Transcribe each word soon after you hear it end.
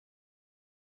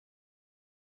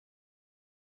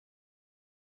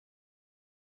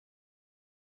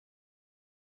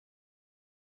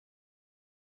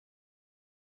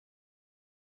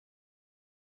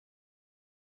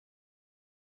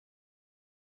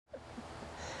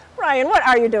Ryan, what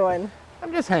are you doing?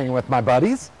 I'm just hanging with my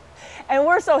buddies. And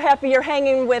we're so happy you're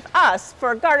hanging with us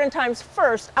for Garden Time's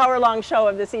first hour-long show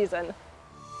of the season.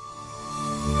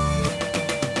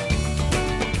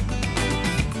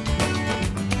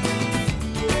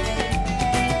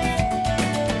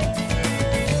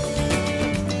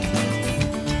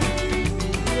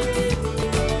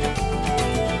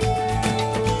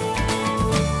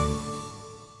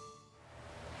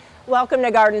 Welcome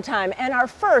to Garden Time and our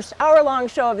first hour-long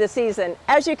show of the season.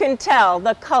 As you can tell,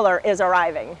 the color is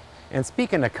arriving. And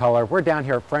speaking of color, we're down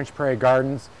here at French Prairie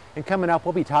Gardens, and coming up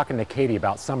we'll be talking to Katie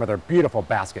about some of their beautiful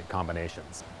basket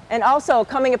combinations. And also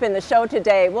coming up in the show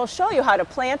today, we'll show you how to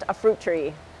plant a fruit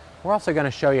tree. We're also going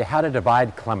to show you how to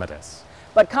divide clematis.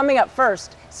 But coming up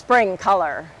first, spring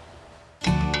color.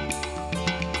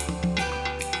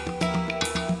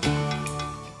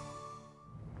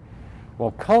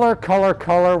 Well, color, color,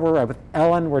 color. We're with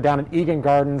Ellen. We're down in Egan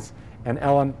Gardens. And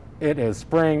Ellen, it is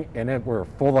spring and we're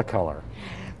full of color.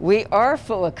 We are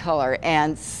full of color,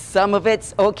 and some of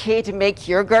it's okay to make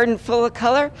your garden full of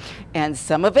color, and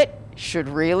some of it should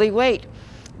really wait.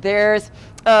 There's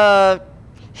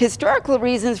historical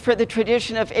reasons for the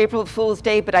tradition of April Fool's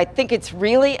Day, but I think it's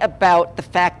really about the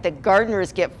fact that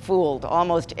gardeners get fooled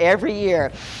almost every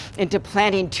year into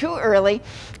planting too early,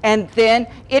 and then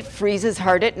it freezes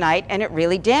hard at night and it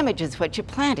really damages what you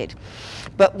planted.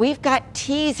 But we've got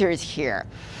teasers here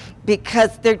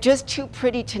because they're just too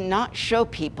pretty to not show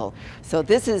people. So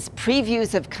this is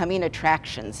previews of coming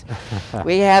attractions.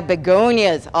 We have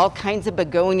begonias, all kinds of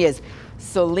begonias,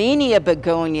 Solenia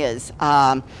begonias.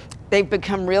 They've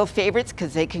become real favorites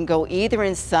because they can go either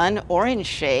in sun or in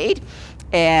shade,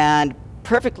 and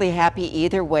perfectly happy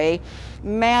either way.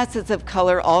 Masses of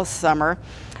color all summer.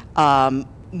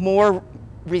 More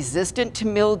resistant to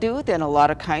mildew than a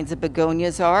lot of kinds of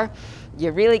begonias are.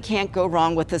 You really can't go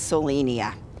wrong with the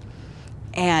Solenia.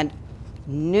 And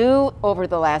new over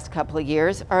the last couple of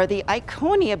years are the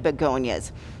Iconia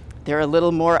begonias. They're a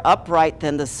little more upright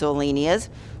than the Solenias.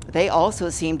 They also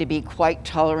seem to be quite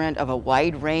tolerant of a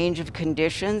wide range of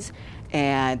conditions,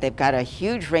 and they've got a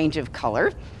huge range of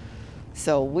color.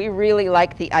 So we really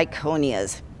like the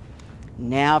Iconias.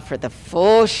 Now for the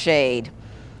full shade,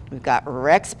 we've got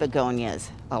Rex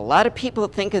begonias. A lot of people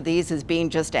think of these as being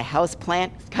just a house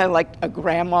plant, kind of like a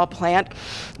grandma plant,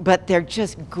 but they're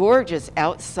just gorgeous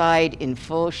outside in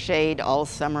full shade all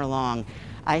summer long.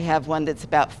 I have one that's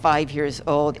about 5 years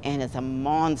old and is a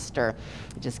monster.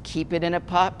 Just keep it in a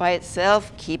pot by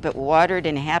itself, keep it watered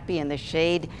and happy in the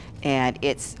shade, and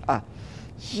it's a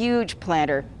huge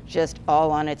planter just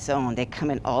all on its own. They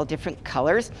come in all different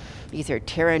colors. These are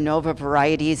Terra Nova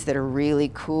varieties that are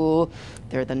really cool.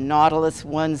 They're the Nautilus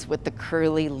ones with the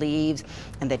curly leaves,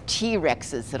 and the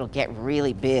T-Rexes that'll get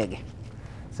really big.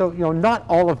 So, not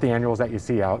all of the annuals that you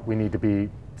see out we need to be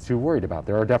too worried about.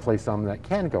 There are definitely some that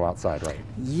can go outside, right?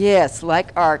 Yes,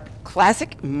 like our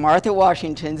classic Martha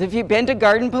Washingtons. If you've been to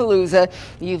Garden Palooza,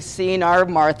 you've seen our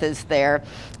Marthas there,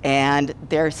 and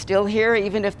they're still here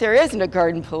even if there isn't a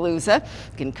Garden Palooza.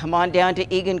 You can come on down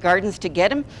to Egan Gardens to get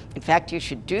them. In fact, you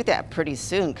should do that pretty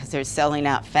soon because they're selling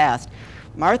out fast.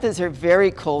 Marthas are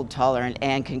very cold tolerant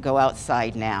and can go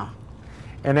outside now.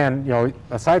 And then,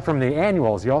 aside from the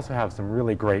annuals, you also have some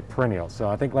really great perennials. So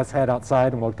I think let's head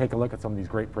outside and we'll take a look at some of these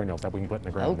great perennials that we can put in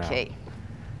the ground now. Okay.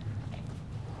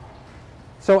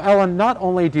 So Ellen, not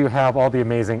only do you have all the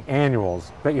amazing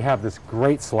annuals, but you have this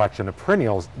great selection of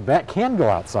perennials that can go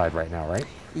outside right now, right?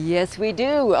 Yes, we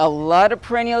do. A lot of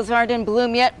perennials aren't in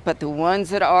bloom yet, but the ones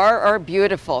that are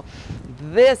beautiful.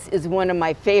 This is one of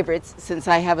my favorites since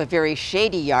I have a very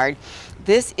shady yard.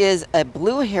 This is a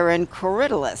blue heron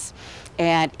corydalus.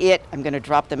 And I'm going to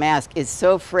drop the mask, is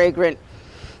so fragrant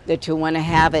that you'll want to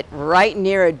have it right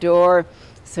near a door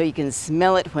so you can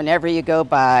smell it whenever you go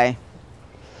by.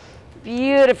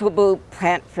 Beautiful blue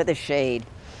plant for the shade.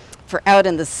 For out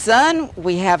in the sun,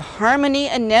 we have harmony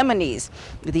anemones.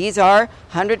 These are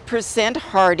 100%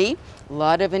 hardy. A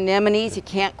lot of anemones you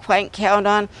can't quite count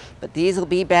on, but these will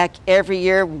be back every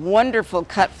year. Wonderful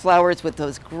cut flowers with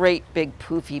those great big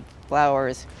poofy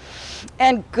flowers.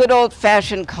 And good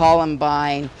old-fashioned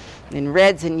columbine in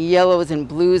reds and yellows and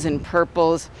blues and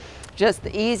purples. Just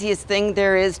the easiest thing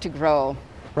there is to grow.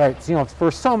 Right, so,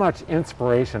 for so much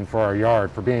inspiration for our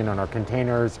yard, for being on our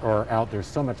containers or out, there's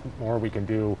so much more we can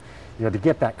do, to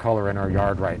get that color in our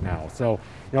yard right now. So,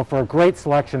 for a great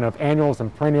selection of annuals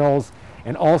and perennials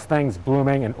and all things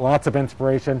blooming and lots of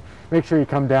inspiration, make sure you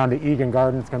come down to Egan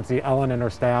Gardens, come see Ellen and her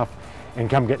staff, and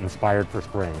come get inspired for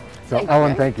spring. So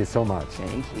Ellen, thank you so much.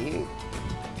 Thank you.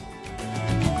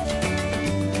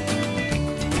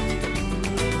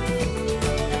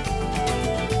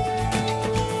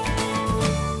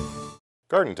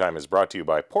 Garden Time is brought to you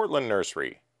by Portland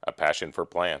Nursery, a passion for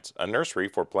plants, a nursery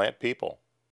for plant people.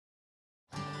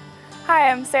 Hi,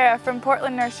 I'm Sarah from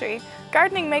Portland Nursery.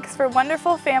 Gardening makes for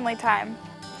wonderful family time.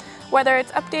 Whether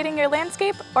it's updating your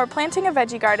landscape or planting a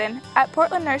veggie garden, at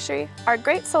Portland Nursery, our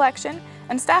great selection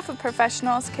and staff of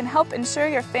professionals can help ensure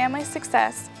your family's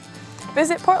success.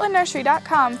 Visit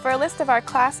portlandnursery.com for a list of our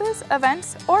classes,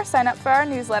 events, or sign up for our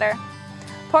newsletter.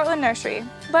 Portland Nursery,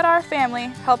 let our family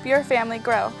help your family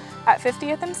grow at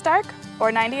 50th and Stark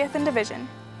or 90th and Division.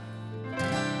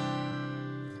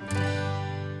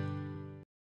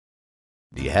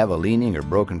 Do you have a leaning or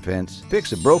broken fence?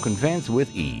 Fix a broken fence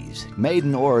with ease. Made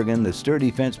in Oregon, the sturdy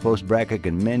fence post bracket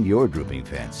can mend your drooping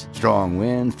fence. Strong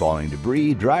wind, falling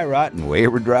debris, dry rot, and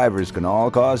wayward drivers can all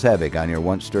cause havoc on your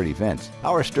once sturdy fence.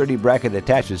 Our sturdy bracket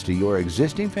attaches to your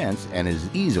existing fence and is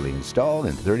easily installed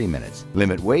in 30 minutes.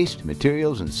 Limit waste,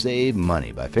 materials, and save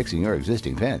money by fixing your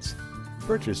existing fence.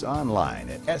 Purchase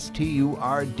online at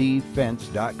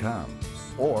STIHLfence.com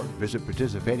or visit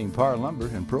participating Par Lumber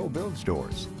and Pro Build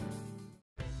stores.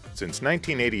 Since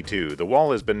 1982, the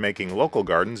Wall has been making local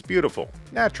gardens beautiful,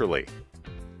 naturally.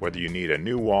 Whether you need a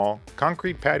new wall,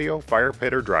 concrete patio, fire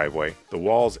pit, or driveway, the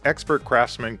Wall's expert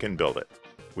craftsmen can build it.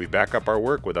 We back up our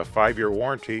work with a 5-year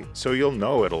warranty, so you'll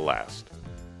know it'll last.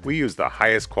 We use the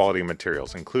highest quality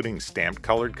materials, including stamped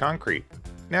colored concrete,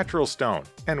 natural stone,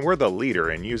 and we're the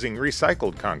leader in using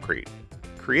recycled concrete.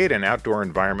 Create an outdoor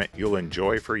environment you'll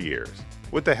enjoy for years,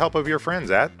 with the help of your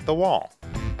friends at The Wall.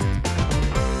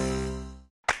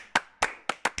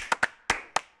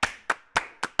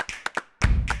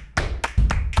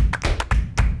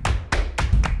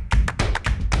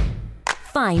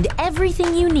 Find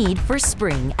everything you need for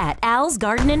spring at Al's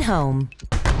Garden and Home.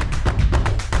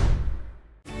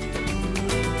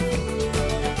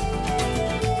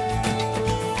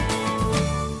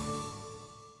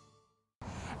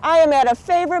 I am at a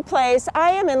favorite place. I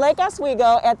am in Lake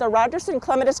Oswego at the Rogerson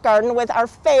Clematis Garden with our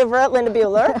favorite Linda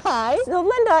Bueller. Hi. So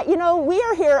Linda, you know, we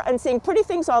are here and seeing pretty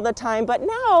things all the time, but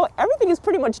now everything is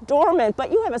pretty much dormant,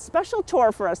 but you have a special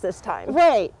tour for us this time.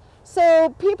 Right.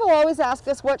 So people always ask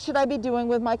us, what should I be doing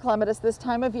with my clematis this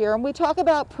time of year? And we talk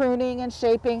about pruning and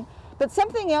shaping, but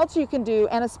something else you can do,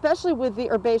 and especially with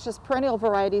the herbaceous perennial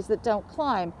varieties that don't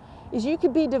climb, is you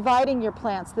could be dividing your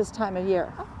plants this time of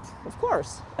year. Of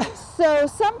course. So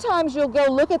sometimes you'll go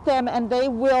look at them and they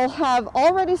will have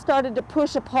already started to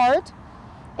push apart.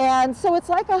 And so it's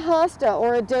like a hosta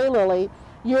or a daylily.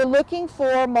 You're looking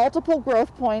for multiple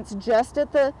growth points just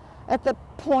at the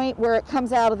point where it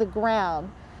comes out of the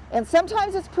ground. And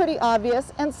sometimes it's pretty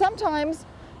obvious, and sometimes,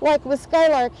 like with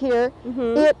skylark here,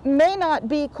 it may not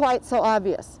be quite so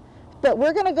obvious. But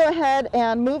we're going to go ahead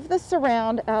and move the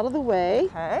surround out of the way.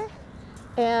 Okay.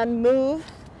 And move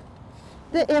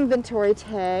the inventory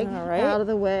tag out of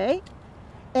the way.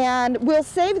 And we'll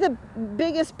save the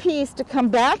biggest piece to come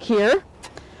back here.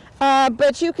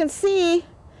 But you can see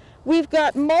we've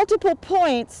got multiple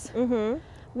points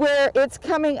where it's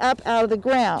coming up out of the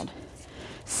ground.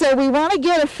 So we want to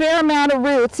get a fair amount of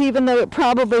roots, even though it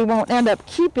probably won't end up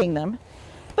keeping them.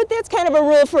 But that's kind of a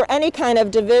rule for any kind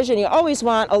of division. You always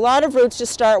want a lot of roots to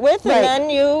start with, and then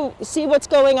you see what's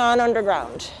going on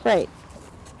underground. Right.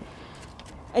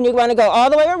 And you want to go all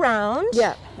the way around.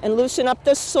 Yeah. And loosen up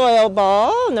the soil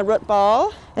ball and the root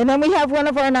ball. And then we have one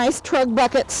of our nice trug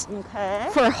buckets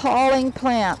for hauling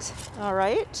plants. All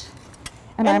right.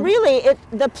 And really,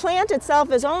 the plant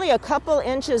itself is only a couple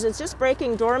inches. It's just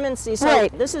breaking dormancy, so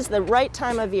this is the right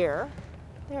time of year.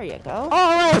 There you go. All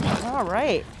right. All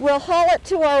right. We'll haul it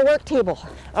to our work table.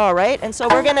 All right, and so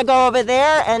we're going to go over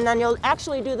there, and then you'll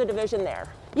actually do the division there.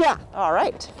 Yeah. All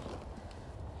right.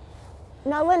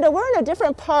 Now, Linda, we're in a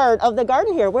different part of the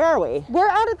garden here. Where are we? We're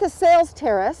out at the sales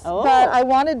terrace, but I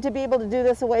wanted to be able to do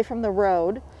this away from the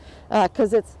road.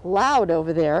 Because it's loud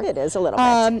over there. It is a little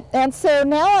bit. And so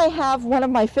now I have one of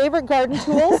my favorite garden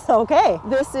tools. Okay.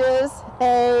 This is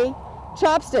a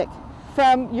chopstick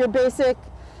from your basic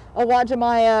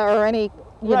Awajamaya or any,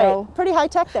 you know. Pretty high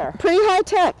tech there. Pretty high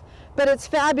tech, but it's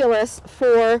fabulous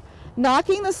for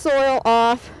knocking the soil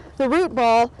off the root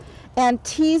ball and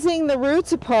teasing the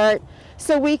roots apart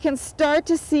so we can start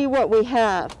to see what we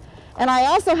have. And I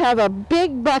also have a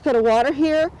big bucket of water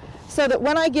here, so that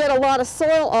when I get a lot of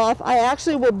soil off, I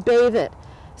actually will bathe it.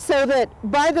 So that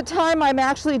by the time I'm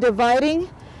actually dividing,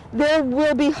 there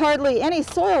will be hardly any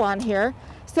soil on here,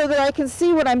 so that I can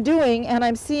see what I'm doing and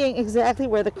I'm seeing exactly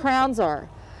where the crowns are.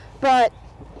 But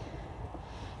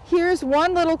here's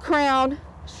one little crown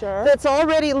that's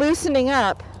already loosening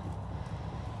up.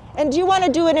 And do you want to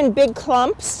do it in big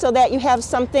clumps so that you have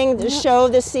something to show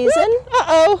this season?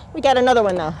 Uh-oh, we got another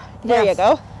one though. There you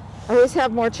go. I always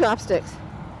have more chopsticks.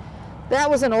 That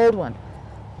was an old one.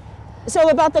 So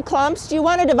about the clumps, do you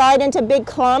want to divide into big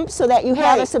clumps so that you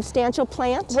have a Right. substantial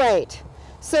plant? Right.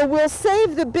 So we'll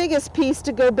save the biggest piece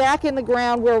to go back in the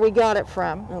ground where we got it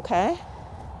from. Okay.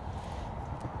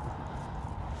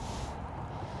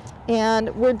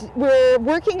 And we're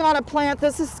working on a plant.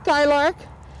 This is skylark.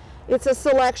 It's a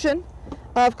selection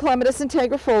of Clematis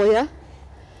integrifolia,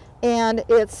 and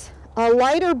it's a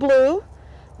lighter blue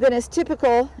than is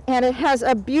typical, and it has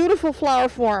a beautiful flower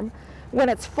form. When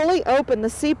it's fully open, the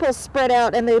sepals spread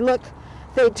out and they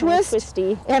twist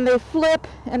twisty. and they flip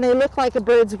and they look like a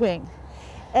bird's wing.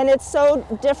 And it's so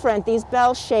different, these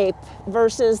bell shape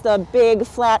versus the big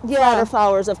flatter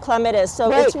flowers of Clematis. So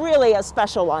Right. it's really a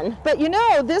special one. But you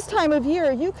know, this time of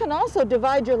year, you can also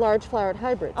divide your large flowered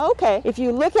hybrids. Okay. If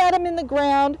you look at them in the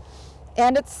ground,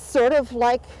 and it's sort of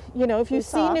like, you know, if you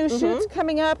see saw. new shoots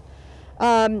coming up,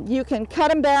 you can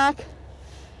cut them back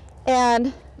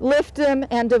and lift them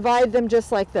and divide them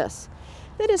just like this.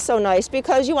 It is so nice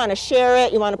because you want to share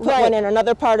it, you want to put Right. one in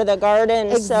another part of the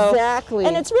garden. Exactly. So,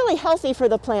 and it's really healthy for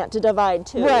the plant to divide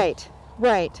too. Right,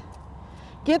 right.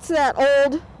 Gets that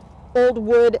old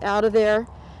wood out of there.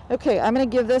 Okay, I'm going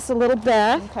to give this a little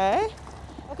bath. Okay.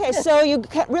 Okay, so you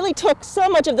really took so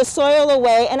much of the soil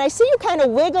away, and I see you kind of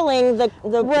wiggling the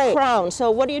Right. crown. So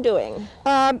what are you doing?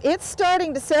 It's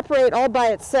starting to separate all by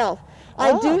itself.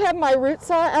 I do have my root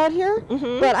saw out here,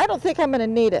 but I don't think I'm going to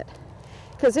need it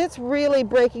because it's really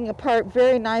breaking apart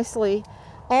very nicely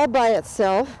all by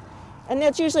itself. And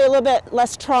that's usually a little bit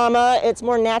less trauma. It's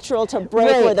more natural to break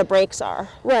Right. where the breaks are.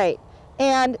 Right.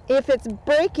 And if it's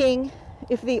breaking,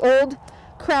 if the old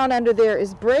crown under there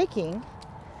is breaking,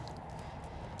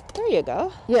 There you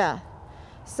go. yeah.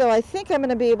 So I think I'm going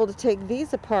to be able to take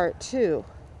these apart too.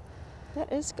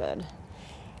 That is good.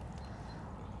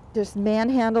 Just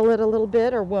manhandle it a little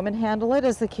bit or woman handle it,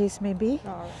 as the case may be.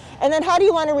 And then how do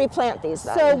you want to replant these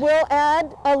then? So we'll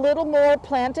add a little more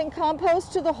planting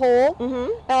compost to the hole.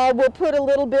 We'll put a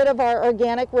little bit of our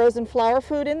organic rose and flower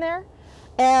food in there,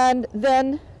 and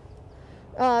then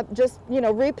just, you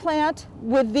know, replant.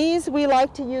 With these, we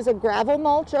like to use a gravel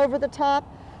mulch over the top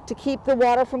to keep the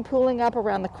water from pooling up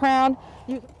around the crown.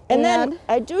 And then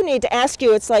I do need to ask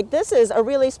you, it's like this is a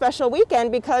really special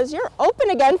weekend because you're open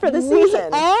again for the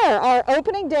season. We are. Our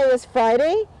opening day is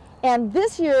Friday, and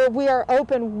this year we are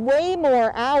open way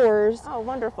more hours Oh,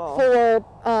 wonderful.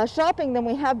 for shopping than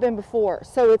we have been before.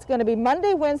 So it's going to be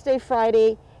Monday, Wednesday,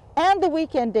 Friday, and the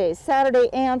weekend days, Saturday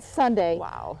and Sunday,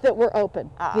 Wow. that we're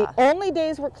open. The only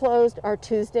days we're closed are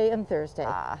Tuesday and Thursday.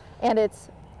 And it's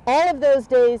all of those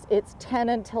days, it's 10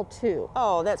 until 2.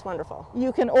 Oh, that's wonderful.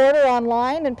 You can order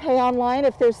online and pay online.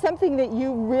 If there's something that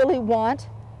you really want,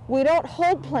 we don't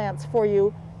hold plants for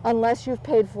you unless you've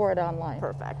paid for it online.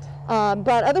 Perfect.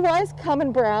 But otherwise, come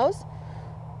and browse.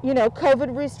 You know,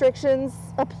 COVID restrictions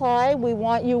apply. We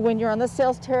want you, when you're on the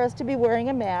sales terrace, to be wearing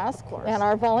a mask. Of course. And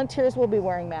our volunteers will be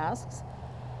wearing masks.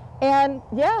 And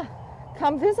yeah,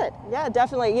 come visit. Yeah,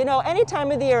 definitely. You know, any time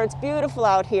of the year, it's beautiful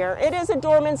out here. It is a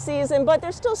dormant season, but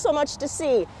there's still so much to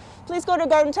see. Please go to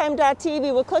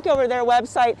gardentime.tv. We'll click over their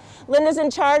website. Linda's in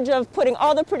charge of putting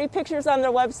all the pretty pictures on their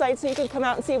website so you can come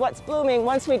out and see what's blooming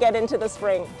once we get into the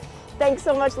spring. Thanks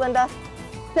so much, Linda.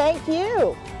 Thank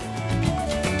you.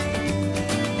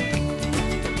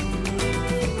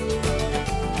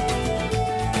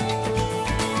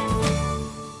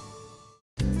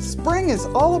 Spring is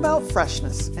all about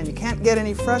freshness, and you can't get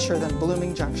any fresher than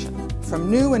Blooming Junction. From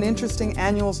new and interesting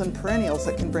annuals and perennials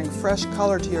that can bring fresh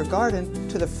color to your garden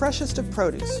to the freshest of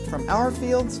produce from our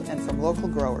fields and from local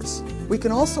growers. We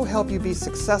can also help you be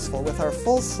successful with our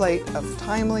full slate of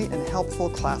timely and helpful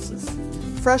classes.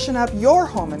 Freshen up your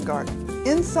home and garden,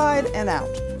 inside and out,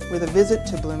 with a visit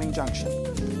to Blooming Junction.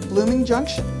 Blooming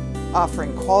Junction,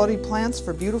 offering quality plants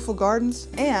for beautiful gardens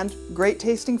and great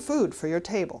tasting food for your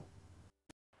table.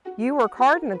 You work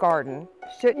hard in the garden.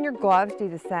 Shouldn't your gloves do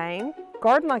the same?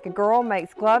 Garden Like a Girl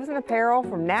makes gloves and apparel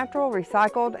from natural,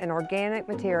 recycled, and organic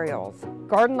materials.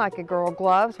 Garden Like a Girl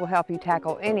gloves will help you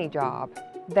tackle any job.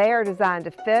 They are designed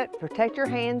to fit, protect your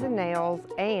hands and nails,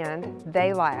 and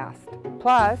they last.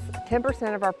 Plus,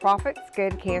 10% of our profits go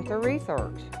to cancer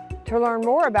research. To learn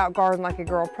more about Garden Like a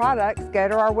Girl products, go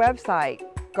to our website,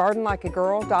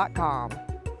 gardenlikeagirl.com.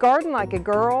 Garden Like a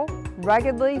Girl,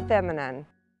 ruggedly feminine.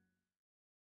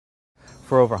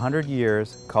 For over 100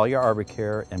 years, Collier Arbor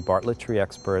Care and Bartlett Tree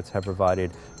Experts have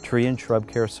provided tree and shrub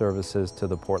care services to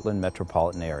the Portland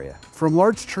metropolitan area. From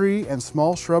large tree and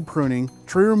small shrub pruning,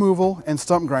 tree removal, and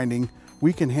stump grinding,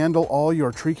 we can handle all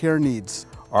your tree care needs.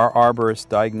 Our arborists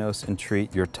diagnose and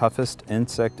treat your toughest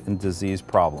insect and disease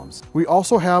problems. We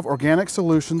also have organic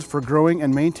solutions for growing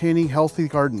and maintaining healthy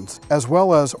gardens, as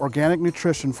well as organic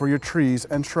nutrition for your trees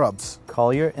and shrubs.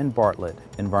 Collier and Bartlett,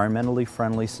 environmentally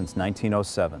friendly since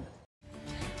 1907.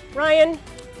 Ryan,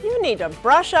 you need to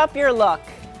brush up your look.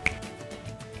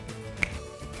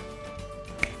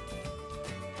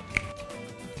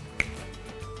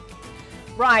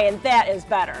 Ryan, that is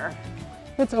better.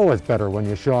 It's always better when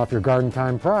you show off your Garden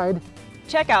Time pride.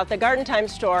 Check out the Garden Time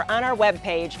store on our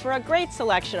webpage for a great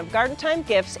selection of Garden Time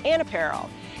gifts and apparel.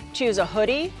 Choose a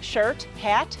hoodie, shirt,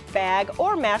 hat, bag,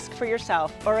 or mask for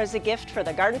yourself or as a gift for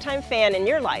the Garden Time fan in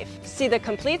your life. See the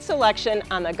complete selection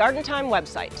on the Garden Time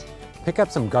website. Pick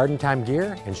up some Garden Time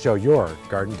gear and show your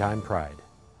Garden Time pride.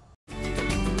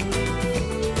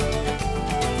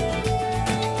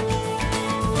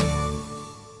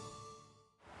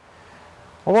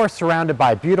 Well, we're surrounded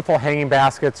by beautiful hanging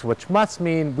baskets, which must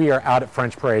mean we are out at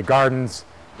French Prairie Gardens,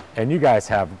 and you guys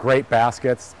have great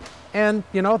baskets. And,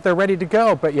 you know, they're ready to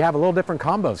go, but you have a little different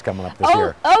combos coming up this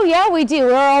year. Oh, yeah, we do.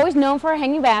 We're always known for our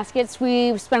hanging baskets.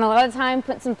 We've spent a lot of time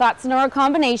putting some thoughts into our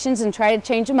combinations and try to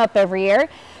change them up every year.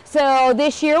 So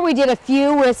this year we did a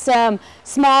few with some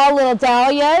small little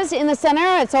dahlias in the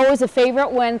center. It's always a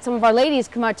favorite when some of our ladies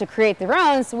come out to create their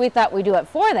own, so we thought we'd do it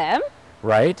for them.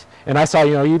 Right? And I saw,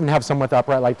 you know, you even have some with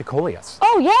upright like the coleus.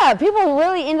 Oh yeah, people are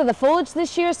really into the foliage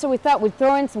this year, so we thought we'd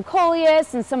throw in some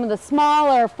coleus and some of the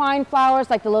smaller fine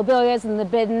flowers like the lobelias and the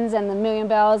biddens and the million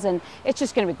bells, and it's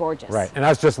just going to be gorgeous. Right, and I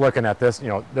was just looking at this, you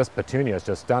know, this petunia is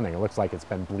just stunning. It looks like it's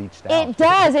been bleached out. It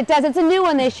does, it does. It's a new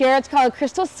one this year. It's called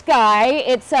Crystal Sky.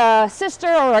 It's a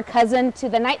sister or a cousin to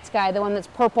the night sky, the one that's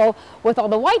purple with all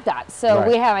the white dots. So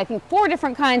we have, I think, 4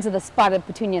 different kinds of the spotted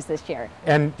petunias this year.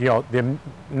 And, you know, the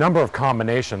number of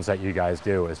combinations that you guys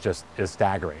do is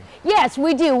staggering. Yes,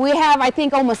 we do. We have, I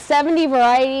think, almost 70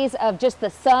 varieties of just the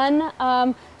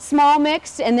sun small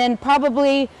mix, and then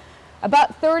probably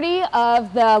about 30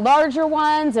 of the larger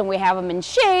ones, and we have them in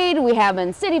shade, we have them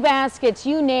in city baskets,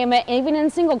 you name it, even in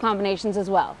single combinations as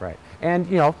well. Right. And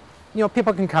you know,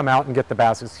 people can come out and get the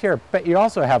baskets here, but you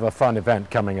also have a fun event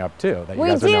coming up too that you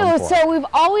guys are known for. So we've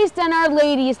always done our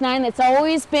ladies' night. It's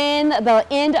always been the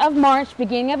end of March,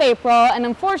 beginning of April, and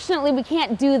unfortunately we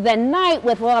can't do the night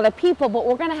with a lot of people, but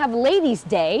we're going to have Ladies'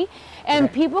 Day, and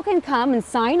people can come and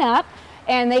sign up,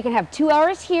 and they can have 2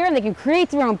 hours here, and they can create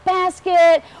their own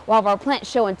basket. We'll have our plant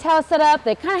show and tell set up.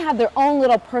 They kind of have their own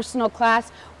little personal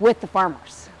class with the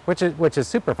farmers. Which is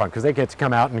super fun because they get to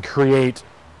come out and create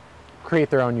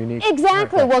their own unique.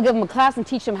 Exactly. We'll give them a class and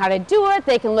teach them how to do it.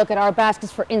 They can look at our baskets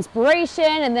for inspiration,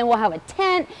 and then we'll have a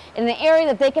tent in the area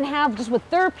that they can have just with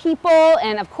their people.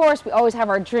 And of course, we always have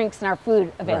our drinks and our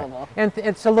food available. Right. And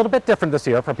it's a little bit different this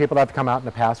year for people that have come out in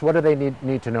the past. What do they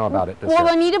need to know about it this year? Well,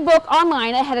 they need to book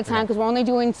online ahead of time because we're only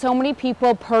doing so many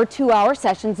people per 2-hour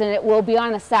sessions, and it will be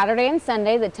on a Saturday and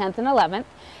Sunday, the 10th and 11th.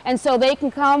 And so they can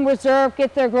come, reserve,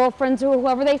 get their girlfriends or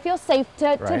whoever they feel safe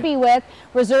to be with,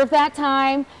 reserve that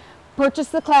time, purchase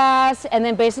the class, and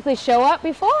then basically show up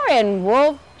before, and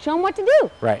we'll show them what to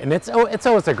do. Right, and it's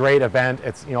always a great event.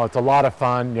 It's it's a lot of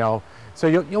fun. So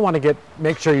you'll want to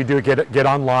make sure you do get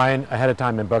online ahead of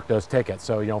time and book those tickets.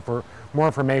 So for more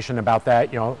information about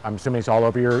that, I'm assuming it's all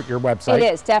over your website.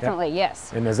 It is definitely,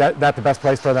 yes. And is that the best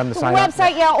place for them to sign up? The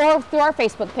website, yeah, or through our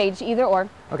Facebook page, either or.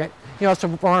 Okay. So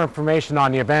for more information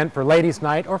on the event, for Ladies'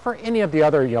 Night, or for any of the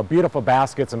other beautiful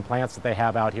baskets and plants that they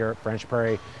have out here at French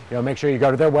Prairie, make sure you go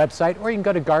to their website, or you can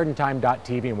go to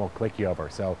gardentime.tv and we'll click you over.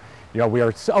 So we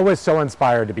are always so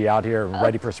inspired to be out here and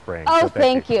ready for spring. Oh, so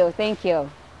thank you. Thank you.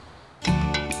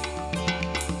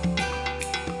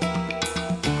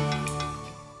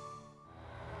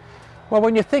 Well,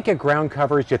 when you think of ground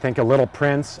covers, you think of Little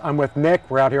Prince. I'm with Nick.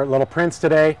 We're out here at Little Prince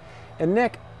today. And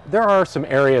Nick, there are some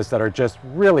areas that are just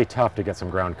really tough to get some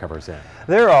ground covers in.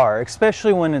 There are,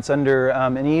 especially when it's under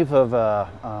an eave of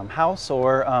a house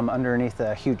or underneath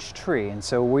a huge tree. And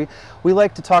so we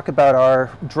like to talk about our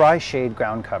dry shade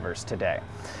ground covers today.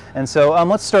 And so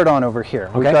let's start on over here.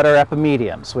 Okay. We've got our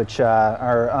epimediums, which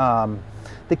are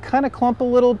they kind of clump a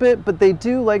little bit, but they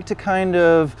do like to kind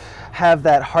of have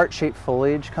that heart-shaped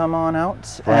foliage come on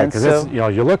out. Right, because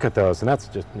you look at those, and that's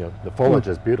just the foliage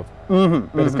is beautiful.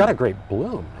 But it's got a great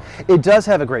bloom. It does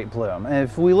have a great bloom. And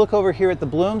if we look over here at the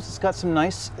blooms, it's got some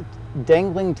nice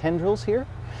dangling tendrils here.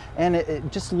 and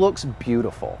it just looks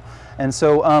beautiful. And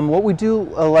so what we do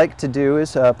like to do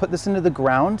is put this into the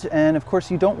ground, and of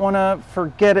course you don't want to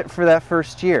forget it for that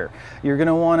first year. You're going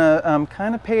to want to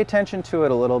kind of pay attention to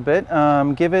it a little bit,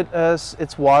 give it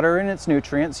its water and its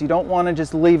nutrients. You don't want to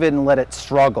just leave it and let it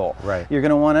struggle. Right. You're going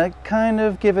to want to kind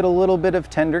of give it a little bit of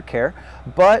tender care,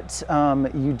 but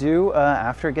you do,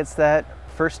 after it gets that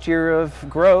first year of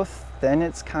growth, then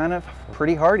it's kind of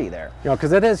pretty hardy there. You know,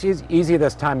 because it is easy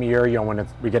this time of year, you know, when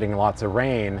we're getting lots of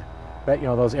rain, but you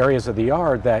know, those areas of the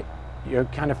yard that you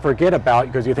kind of forget about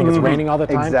because you think it's raining all the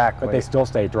time, exactly. But they still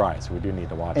stay dry, so we do need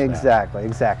to watch exactly, that.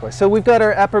 Exactly. So we've got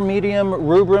our upper medium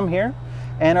rubrum here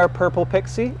and our purple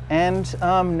pixie, and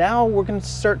now we're going to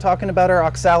start talking about our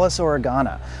Oxalis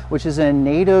oregana, which is a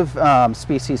native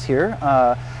species here.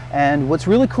 And what's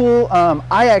really cool,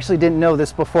 I actually didn't know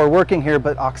this before working here,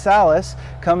 but oxalis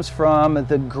comes from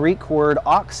the Greek word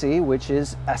oxy, which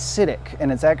is acidic,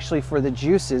 and it's actually for the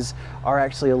juices are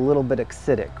actually a little bit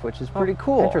acidic, which is pretty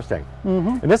cool. Interesting.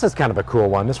 And this is kind of a cool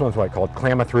one. This one's what called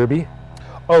Clematis ruby.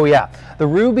 Oh yeah, the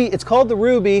ruby, it's called the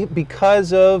ruby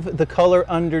because of the color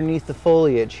underneath the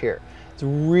foliage here. It's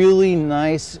really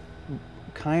nice,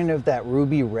 kind of that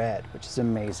ruby red, which is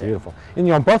amazing. Beautiful. And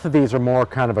you know, both of these are more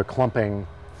kind of a clumping,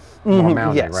 more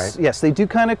moundy, yes, right? Yes, they do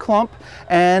kind of clump,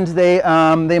 and they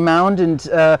mound. And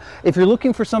if you're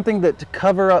looking for something that to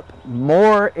cover up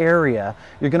more area,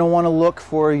 you're going to want to look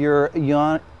for your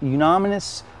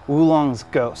Eunomynus oolong's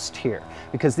ghost here,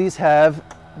 because these have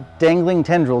dangling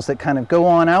tendrils that kind of go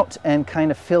on out and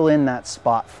kind of fill in that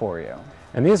spot for you.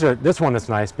 And this one is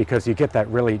nice because you get that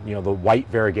really, you know, the white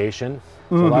variegation.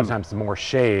 So a lot of times the more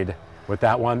shade with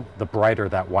that one, the brighter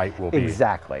that white will be.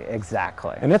 Exactly,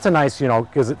 exactly. And it's a nice, you know,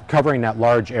 because covering that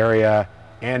large area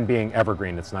and being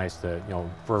evergreen, it's nice to, you know,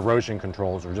 for erosion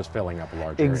controls or just filling up a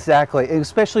large area. Exactly,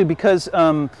 especially because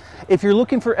if you're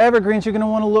looking for evergreens, you're going to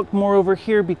want to look more over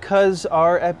here because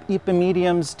our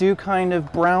epimediums do kind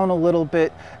of brown a little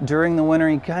bit during the winter.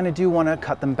 You kind of do want to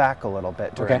cut them back a little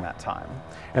bit during that time.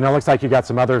 And it looks like you got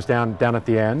some others down at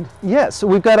the end. Yes, so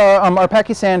we've got our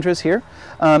Pachysandras here,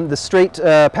 the straight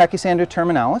Pachysandra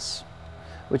terminalis,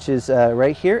 which is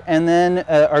right here, and then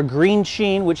our green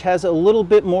sheen, which has a little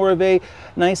bit more of a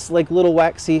nice, like little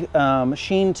waxy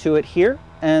sheen to it here,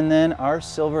 and then our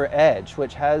silver edge,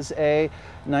 which has a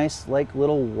nice, like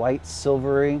little white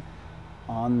silvery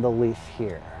on the leaf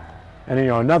here. And you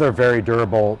know, another very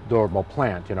durable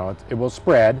plant. You know, it will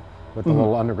spread with the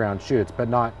little underground shoots, but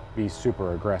not be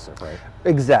super aggressive, right?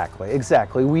 Exactly,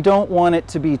 exactly. We don't want it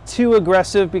to be too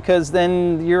aggressive because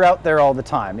then you're out there all the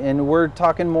time. And we're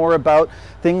talking more about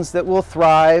things that will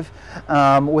thrive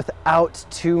without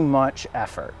too much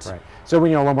effort. Right. So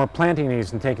when we're planting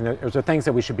these and taking is there things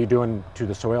that we should be doing to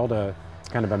the soil to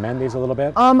kind of amend these a little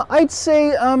bit? I'd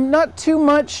say not too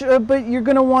much, but you're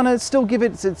going to want to still give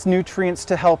it its nutrients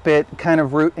to help it kind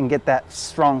of root and get that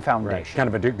strong foundation. Right. Kind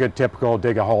of a good typical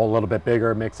dig a hole a little bit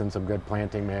bigger, mix in some good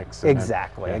planting mix.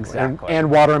 Exactly, exactly.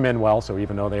 And water them in well, so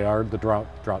even though they are the drought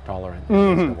tolerant.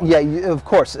 Yeah, of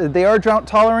course. They are drought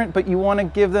tolerant, but you want to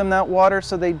give them that water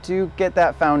so they do get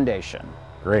that foundation.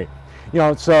 Great. You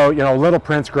know, so Little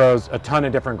Prince grows a ton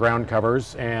of different ground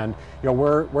covers, and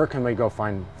where can we go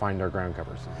find our ground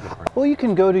covers? Well, you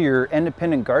can go to your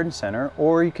independent garden center,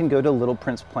 or you can go to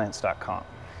littleprinceplants.com.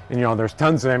 And there's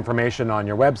tons of information on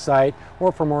your website,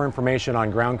 or for more information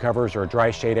on ground covers or a dry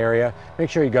shade area, make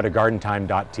sure you go to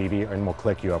gardentime.tv and we'll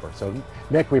click you over. So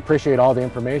Nick, we appreciate all the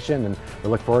information and we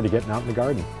look forward to getting out in the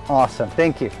garden. Awesome,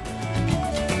 thank you.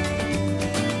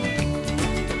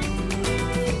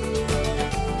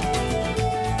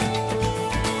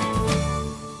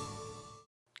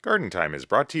 Garden Time is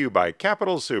brought to you by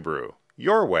Capital Subaru,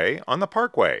 your way on the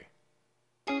Parkway.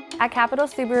 At Capital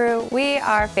Subaru, we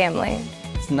are family.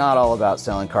 It's not all about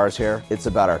selling cars here. It's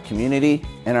about our community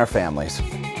and our families.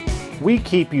 We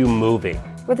keep you moving.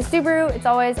 With a Subaru, it's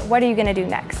always, what are you going to do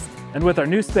next? And with our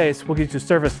new space, we'll get you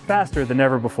service faster than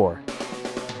ever before.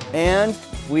 And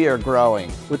we are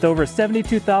growing. With over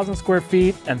 72,000 square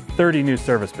feet and 30 new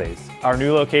service bays. Our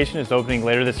new location is opening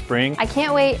later this spring. I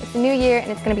can't wait. It's a new year and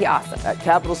it's going to be awesome. At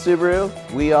Capital Subaru,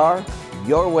 we are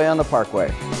your way on the Parkway.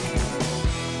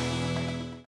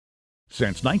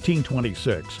 Since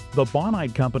 1926, the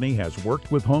Bonide Company has worked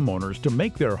with homeowners to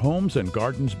make their homes and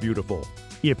gardens beautiful.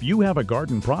 If you have a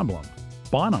garden problem,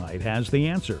 Bonide has the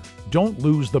answer. Don't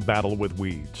lose the battle with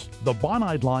weeds. The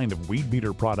Bonide line of weed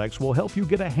beater products will help you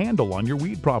get a handle on your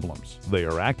weed problems. They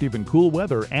are active in cool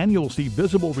weather and you'll see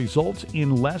visible results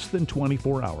in less than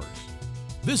 24 hours.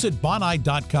 Visit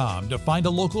Bonide.com to find a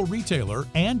local retailer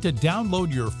and to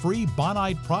download your free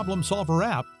Bonide Problem Solver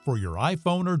app for your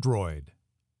iPhone or Droid.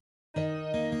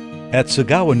 At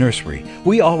Sagawa Nursery,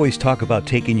 we always talk about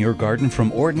taking your garden from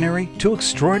ordinary to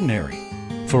extraordinary.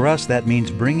 For us, that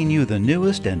means bringing you the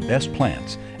newest and best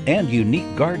plants and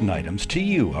unique garden items to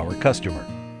you, our customer.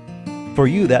 For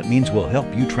you, that means we'll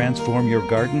help you transform your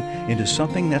garden into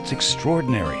something that's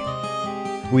extraordinary.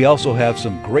 We also have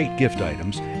some great gift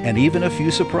items and even a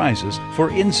few surprises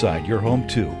for inside your home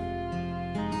too.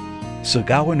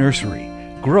 Sagawa Nursery,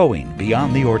 growing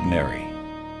beyond the ordinary.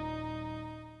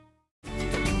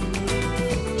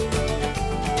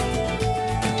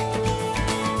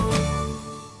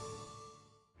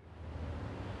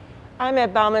 I'm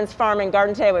at Bauman's Farm and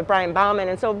Garden today with Brian Bauman.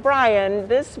 And so Brian,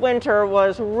 this winter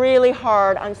was really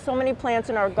hard on so many plants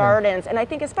in our gardens, and I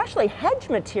think especially hedge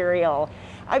material.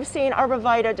 I've seen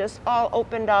arborvitae just all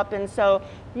opened up, and so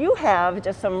you have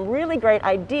just some really great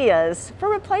ideas for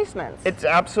replacements. It's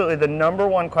absolutely the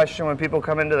 #1 question when people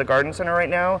come into the garden center right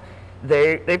now.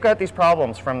 They've got these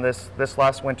problems from this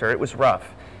last winter. It was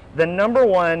rough. The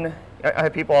 #1, I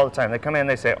have people all the time, they come in and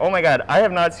they say, oh my God, I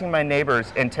have not seen my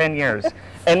neighbors in 10 years.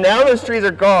 And now those trees are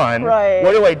gone. Right.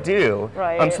 What do I do?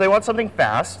 Right. So they want something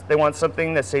fast. They want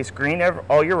something that stays green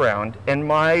all year round. And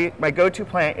my go-to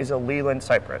plant is a Leland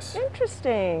cypress.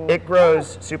 Interesting. It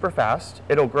grows super fast.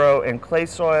 It'll grow in clay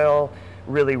soil,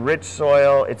 really rich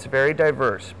soil. It's very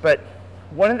diverse. But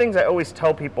one of the things I always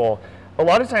tell people, a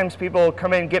lot of times people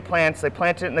come in, get plants, they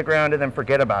plant it in the ground and then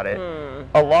forget about it.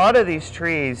 A lot of these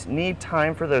trees need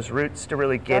time for those roots to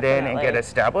really get in and get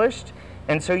established.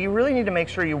 And so you really need to make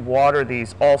sure you water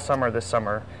these all summer this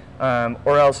summer,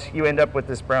 or else you end up with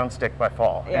this brown stick by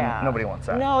fall. Yeah. And nobody wants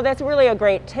that. No, that's really a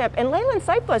great tip. And Leyland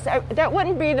cypress, that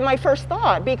wouldn't be my first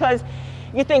thought, because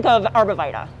you think of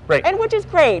arborvitae, right? And which is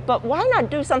great, but why not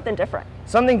do something different?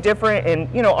 Something different, and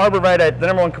you know, arborvitae, the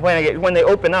 #1 complaint I get, when they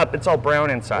open up, it's all brown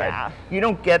inside. Yeah. You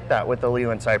don't get that with the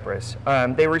Leland cypress.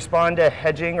 They respond to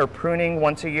hedging or pruning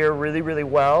once a year really, really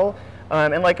well.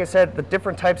 And like I said, the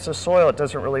different types of soil, it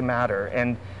doesn't really matter.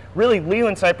 And really,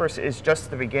 Leland cypress is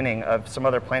just the beginning of some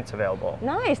other plants available.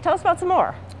 Nice, tell us about some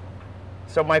more.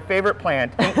 So my favorite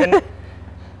plant, and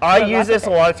I use this a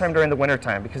lot of time during the winter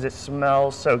time because it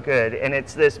smells so good, and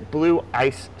it's this blue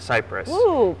ice cypress.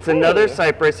 Ooh, it's another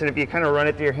cypress, and if you kind of run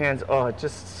it through your hands, oh, it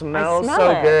just smells so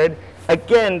it. good.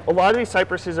 Again, a lot of these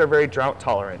cypresses are very drought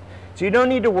tolerant, so you don't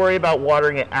need to worry about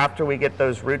watering it after we get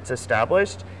those roots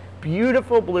established.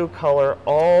 Beautiful blue color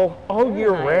all year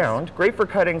round. Great for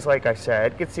cuttings, like I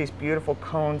said. Gets these beautiful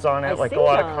cones on it, like a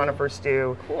lot of conifers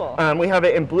do. Cool. We have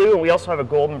it in blue, and we also have a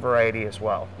golden variety as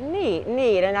well. Neat,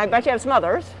 neat. And I bet you have some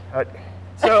others. I'm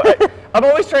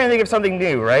always trying to think of something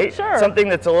new, right? Sure. Something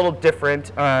that's a little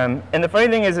different. And the funny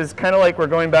thing is it's kind of like we're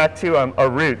going back to our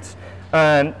roots.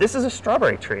 This is a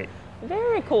strawberry tree.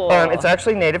 Very cool. It's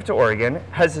actually native to Oregon.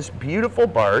 Has this beautiful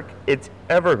bark. It's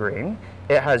evergreen.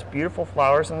 It has beautiful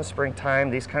flowers in the springtime,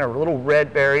 these kind of little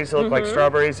red berries that look like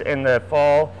strawberries in the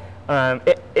fall.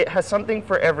 It has something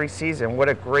for every season. What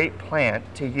a great plant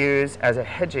to use as a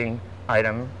hedging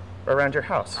item around your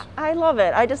house. I love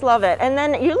it. I just love it. And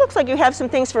then it looks like you have some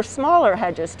things for smaller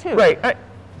hedges too. Right.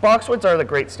 Boxwoods are the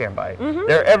great standby.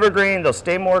 They're evergreen. They'll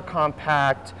stay more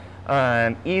compact.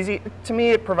 Easy. To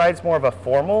me, it provides more of a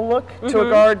formal look to a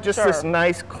garden, just this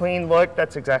nice, clean look.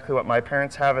 That's exactly what my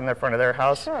parents have in the front of their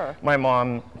house. My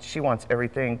mom, she wants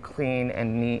everything clean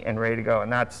and neat and ready to go,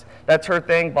 and that's her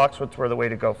thing. Boxwoods were the way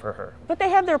to go for her. But they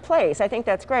have their place. I think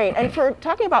that's great. And for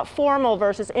talking about formal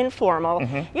versus informal,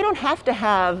 you don't have to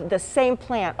have the same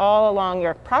plant all along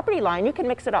your property line. You can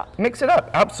mix it up. Mix it up,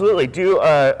 absolutely. Do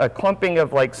a clumping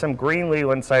of like some green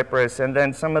Leland cypress and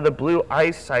then some of the blue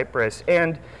ice cypress.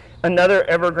 And another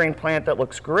evergreen plant that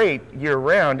looks great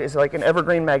year-round is like an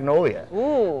evergreen magnolia.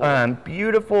 Ooh.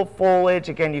 Beautiful foliage.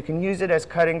 Again, you can use it as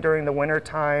cutting during the winter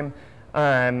time.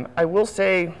 I will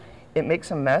say it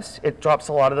makes a mess. It drops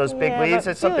a lot of those big leaves.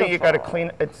 It's something you got to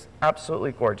clean. It's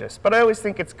absolutely gorgeous. But I always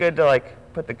think it's good to like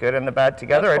put the good and the bad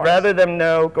together. I'd rather them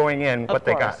know going in what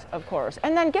they got. Of course.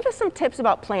 And then give us some tips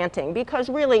about planting, because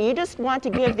really you just want to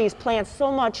give these plants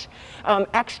so much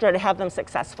extra to have them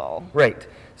successful. Right.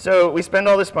 So we spend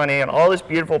all this money on all this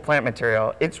beautiful plant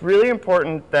material. It's really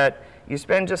important that you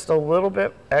spend just a little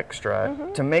bit extra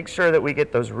to make sure that we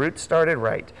get those roots started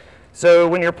right. So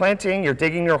when you're planting, you're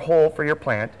digging your hole for your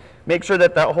plant. Make sure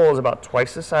that that hole is about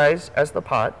twice the size as the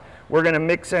pot. We're going to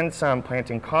mix in some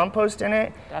planting compost in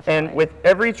it. And with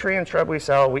every tree and shrub we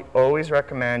sell, we always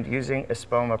recommend using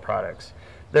Espoma products.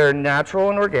 They're natural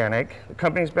and organic. The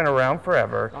company's been around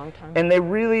forever. Long time. And they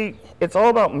really, it's all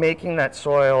about making that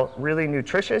soil really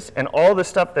nutritious and all the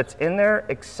stuff that's in there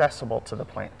accessible to the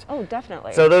plant. Oh,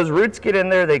 definitely. So those roots get in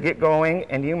there, they get going,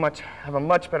 and you have a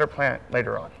much better plant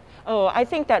later on. Oh, I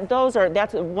think that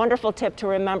that's a wonderful tip to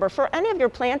remember. For any of your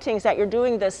plantings that you're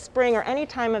doing this spring or any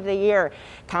time of the year,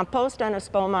 compost and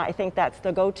espoma, I think that's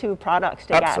the go-to products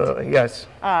to Absolutely, get. yes.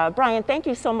 Brian, thank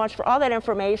you so much for all that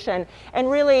information.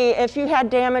 And really, if you had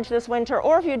damage this winter,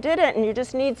 or if you didn't and you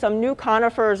just need some new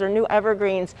conifers or new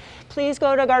evergreens, please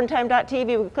go to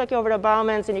gardentime.tv, click over to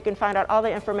Bauman's, and you can find out all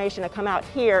the information to come out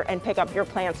here and pick up your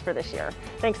plants for this year.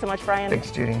 Thanks so much, Brian. Thanks,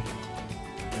 Judy.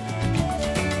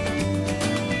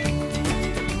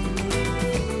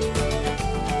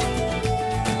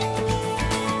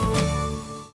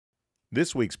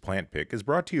 This week's plant pick is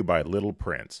brought to you by Little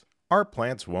Prince. Our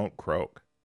plants won't croak.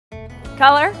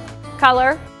 Color,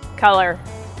 color, color.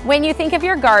 When you think of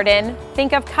your garden,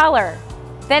 think of color.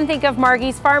 Then think of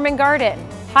Margie's Farm and Garden.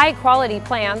 High quality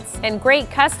plants and great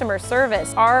customer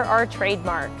service are our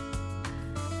trademark.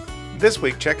 This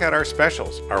week, check out our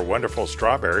specials. Our wonderful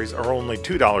strawberries are only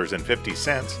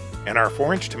 $2.50, and our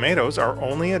 4-inch tomatoes are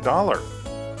only $1.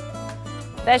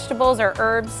 Vegetables or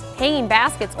herbs, hanging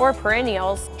baskets or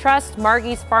perennials, trust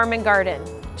Margie's Farm and Garden,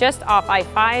 just off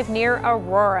I-5 near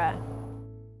Aurora.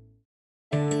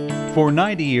 For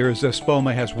 90 years,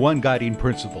 Espoma has one guiding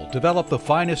principle: develop the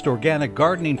finest organic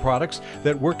gardening products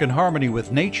that work in harmony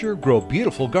with nature, grow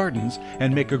beautiful gardens,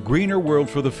 and make a greener world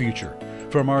for the future.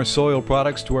 From our soil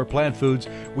products to our plant foods,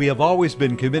 we have always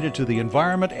been committed to the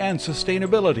environment and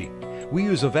sustainability. We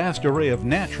use a vast array of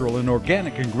natural and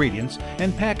organic ingredients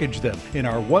and package them in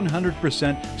our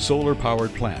 100%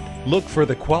 solar-powered plant. Look for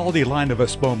the quality line of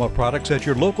Espoma products at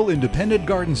your local independent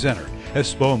garden center.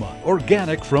 Espoma,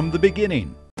 organic from the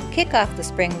beginning. Kick off the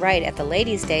spring right at the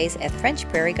Ladies' Days at French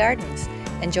Prairie Gardens.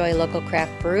 Enjoy local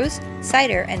craft brews,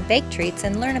 cider, and baked treats,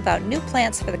 and learn about new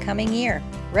plants for the coming year.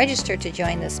 Register to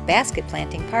join this basket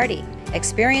planting party.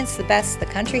 Experience the best the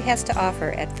country has to offer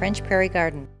at French Prairie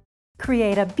Gardens.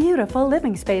 Create a beautiful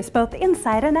living space both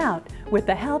inside and out with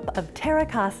the help of Terra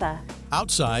Casa.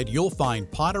 Outside, you'll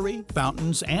find pottery,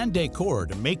 fountains, and decor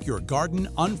to make your garden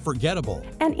unforgettable.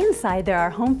 And inside, there are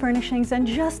home furnishings and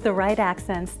just the right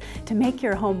accents to make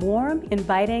your home warm,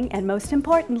 inviting, and most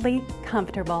importantly,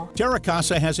 comfortable. Terra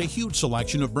Casa has a huge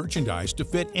selection of merchandise to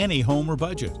fit any home or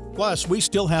budget. Plus, we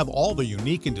still have all the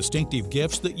unique and distinctive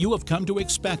gifts that you have come to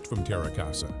expect from Terra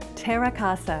Casa. Terra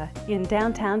Casa in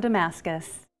downtown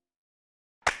Damascus.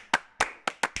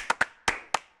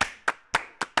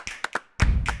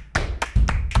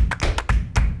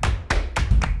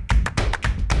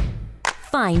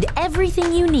 Find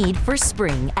everything you need for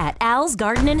spring at Al's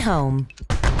Garden and Home.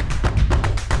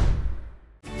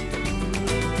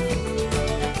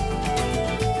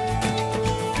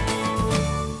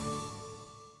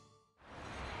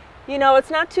 You know, it's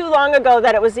not too long ago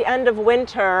that it was the end of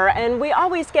winter, and we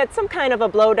always get some kind of a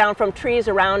blowdown from trees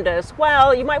around us.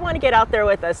 Well, you might want to get out there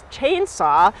with a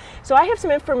chainsaw. So I have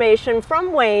some information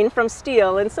from Wayne from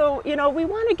STIHL, and so, you know, we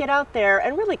want to get out there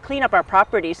and really clean up our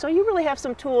property. So you really have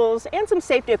some tools and some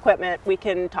safety equipment we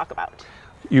can talk about.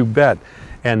 You bet.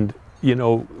 And you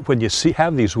know, when you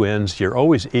have these winds, you're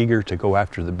always eager to go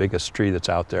after the biggest tree that's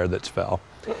out there that's fell.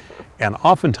 And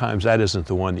oftentimes that isn't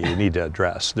the one that you need to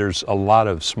address. There's a lot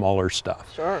of smaller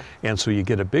stuff. Sure. And so you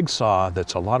get a big saw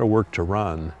that's a lot of work to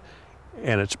run,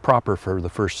 and it's proper for the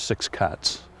first 6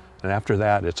 cuts. And after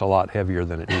that, it's a lot heavier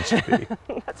than it needs to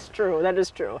be. That's true. That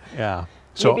is true. Yeah.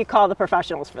 So maybe call the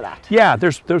professionals for that. Yeah,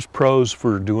 there's pros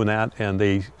for doing that, and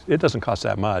it doesn't cost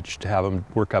that much to have them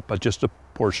work up just a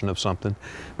portion of something.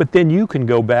 But then you can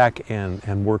go back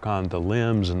and work on the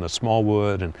limbs and the small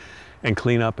wood and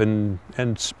clean up and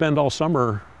spend all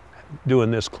summer doing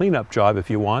this cleanup job if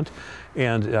you want,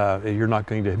 and you're not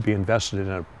going to be invested in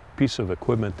a piece of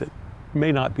equipment that may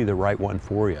not be the right one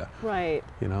for you. Right.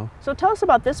 You know. So tell us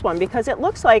about this one, because it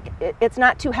looks like it's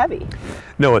not too heavy.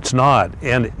 No, it's not,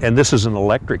 and this is an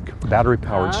electric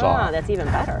battery-powered saw. Ah, that's even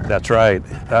better. That's right.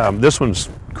 This one's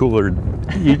cooler.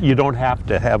 You don't have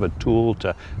to have a tool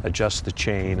to adjust the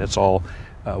chain. It's all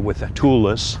with a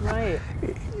toolless. Right.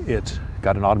 It's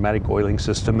got an automatic oiling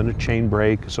system and a chain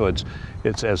brake, so it's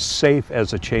as safe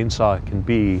as a chainsaw can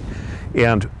be.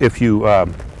 And if you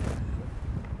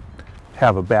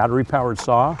have a battery-powered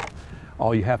saw,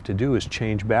 all you have to do is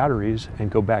change batteries and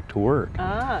go back to work.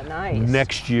 Ah, nice.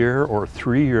 Next year or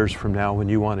 3 years from now, when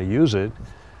you want to use it,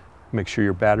 make sure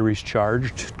your battery's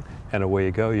charged, and away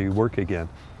you go, you work again.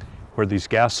 Where these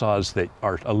gas saws that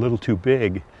are a little too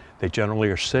big, they generally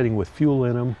are sitting with fuel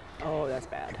in them. Oh, that's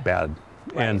bad. Bad.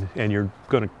 Right. And you're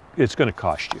going to it's going to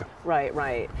cost you. Right,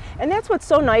 right. And that's what's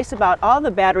so nice about all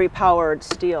the battery-powered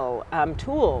STIHL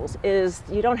tools is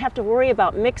you don't have to worry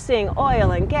about mixing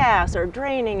oil and gas or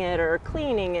draining it or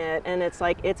cleaning it. And it's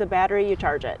like, it's a battery, you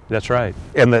charge it. That's right.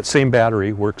 And that same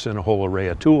battery works in a whole array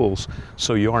of tools,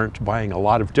 so you aren't buying a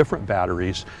lot of different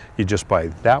batteries. You just buy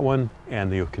that one,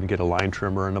 and you can get a line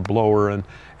trimmer and a blower and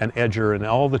an edger and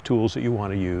all the tools that you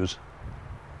want to use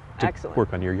to Excellent.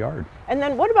 Work on your yard. And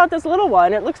then what about this little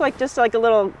one? It looks like just like a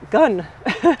little gun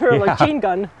or a machine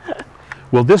gun.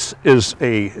 Well, this is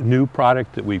a new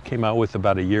product that we came out with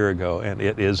about a year ago, and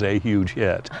it is a huge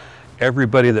hit.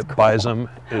 Everybody that buys them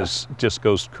just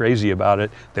goes crazy about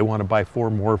it. They want to buy 4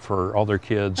 more for all their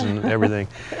kids and everything.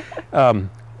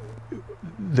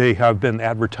 They have been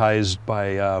advertised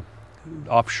by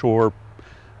offshore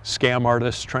scam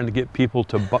artists trying to get people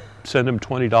to send them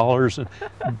 $20,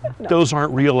 and those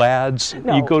aren't real ads.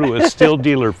 No. You go to a STIHL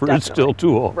dealer for a STIHL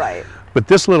tool. Right. But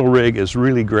this little rig is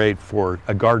really great for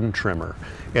a garden trimmer.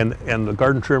 And the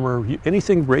garden trimmer,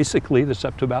 anything basically that's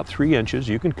up to about 3 inches,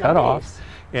 you can cut off.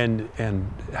 And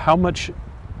how much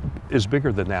is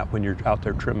bigger than that when you're out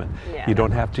there trimming? Yeah, you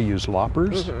don't have to use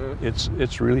loppers.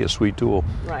 It's really a sweet tool.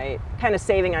 Right, kind of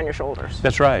saving on your shoulders.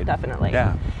 That's right. Definitely.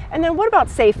 Yeah. And then what about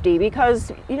safety?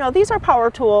 Because, you know, these are power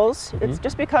tools. It's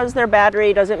just because they're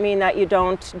battery doesn't mean that you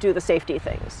don't do the safety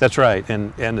things. That's right.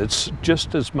 And it's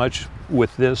just as much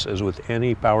with this as with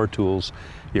any power tools.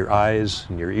 Your eyes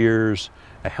and your ears,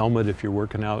 a helmet if you're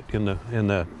working out in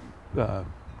the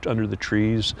under the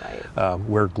trees,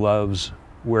 wear gloves,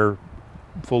 wear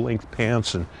full-length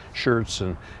pants and shirts,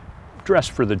 and dress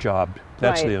for the job.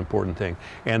 That's the important thing.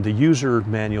 And the user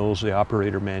manuals, the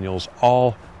operator manuals,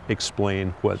 all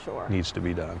explain what needs to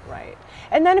be done. Right.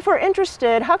 And then if we're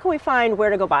interested, how can we find where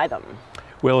to go buy them?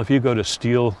 Well, if you go to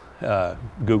STIHL,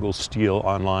 Google STIHL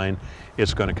online,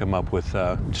 it's going to come up with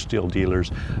STIHL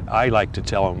dealers. I like to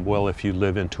tell them, well, if you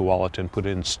live in Tualatin, put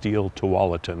in STIHL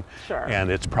Tualatin,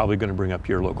 and it's probably going to bring up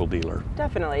your local dealer.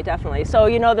 Definitely, definitely. So,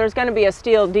 you know, there's going to be a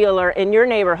STIHL dealer in your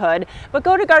neighborhood, but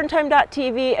go to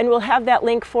gardentime.tv and we'll have that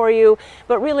link for you.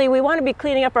 But really, we want to be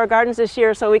cleaning up our gardens this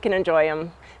year so we can enjoy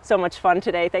them. So much fun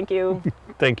today. Thank you.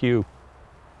 Thank you.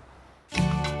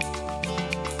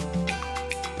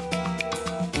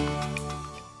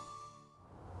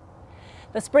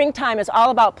 The springtime is all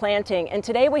about planting, and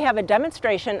today we have a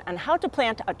demonstration on how to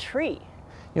plant a tree.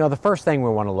 You know, the first thing we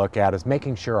want to look at is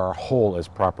making sure our hole is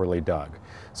properly dug.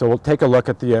 So we'll take a look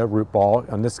at the root ball.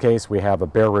 In this case, we have a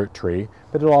bare root tree,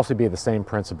 but it'll also be the same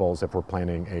principles if we're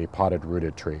planting a potted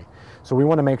rooted tree. So we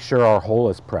want to make sure our hole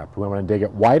is prepped. We want to dig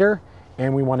it wider,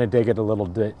 and we want to dig it a little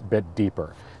bit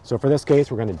deeper. So for this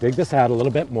case, we're going to dig this out a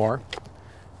little bit more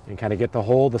and kind of get the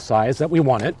hole the size that we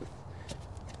want it.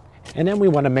 And then we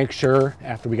want to make sure,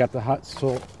 after we got the hot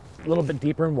soil a little bit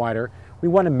deeper and wider, we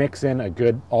want to mix in a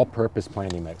good all-purpose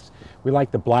planting mix. We like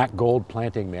the black gold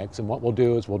planting mix, and what we'll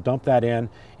do is we'll dump that in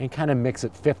and kind of mix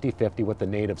it 50-50 with the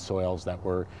native soils that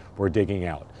we're digging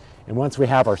out. And once we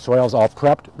have our soils all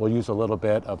prepped, we'll use a little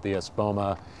bit of the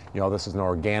espoma. You know, this is an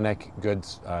organic, good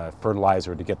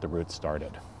fertilizer to get the roots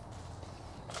started.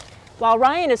 While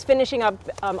Ryan is finishing up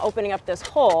opening up this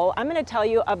hole, I'm going to tell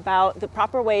you about the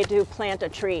proper way to plant a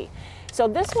tree. So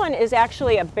this one is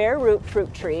actually a bare root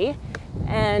fruit tree,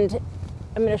 and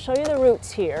I'm going to show you the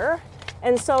roots here.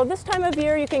 And so this time of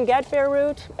year you can get bare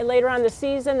root. Later on in the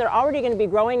season they're already going to be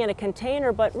growing in a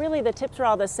container, but really the tips are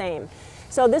all the same.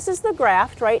 So this is the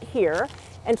graft right here,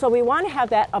 and so we want to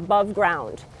have that above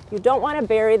ground. You don't want to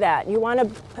bury that. You want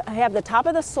to have the top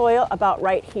of the soil about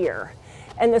right here.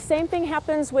 And the same thing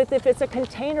happens with if it's a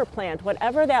container plant.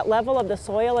 Whatever that level of the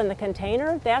soil in the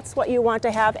container, that's what you want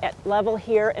to have at level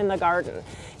here in the garden.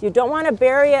 You don't want to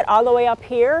bury it all the way up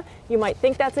here. You might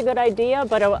think that's a good idea,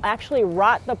 but it will actually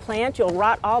rot the plant. You'll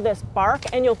rot all this bark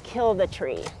and you'll kill the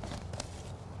tree.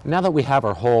 Now that we have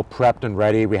our hole prepped and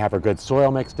ready, we have our good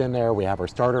soil mixed in there, we have our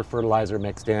starter fertilizer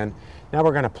mixed in. Now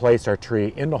we're going to place our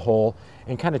tree in the hole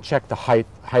and kind of check the height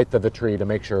of the tree to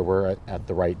make sure we're at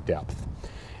the right depth.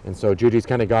 And so Judy's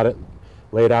kind of got it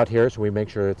laid out here, so we make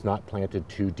sure it's not planted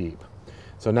too deep.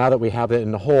 So now that we have it in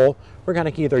the hole, we're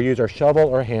going to either use our shovel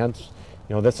or hands.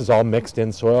 You know, this is all mixed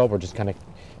in soil. We're just kind of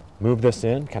move this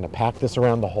in, kind of pack this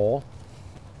around the hole.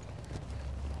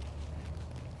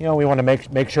 You know, we want to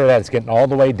make sure that it's getting all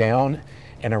the way down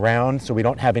and around so we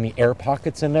don't have any air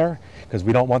pockets in there, because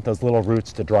we don't want those little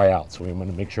roots to dry out. So we want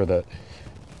to make sure that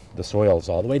the soil is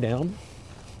all the way down.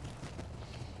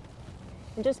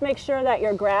 And just make sure that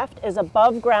your graft is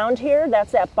above ground here.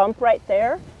 That's that bump right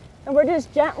there. And we're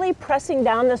just gently pressing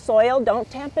down the soil. Don't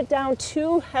tamp it down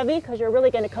too heavy because you're really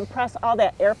going to compress all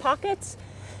that air pockets.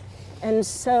 And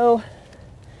so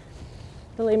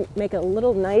really make a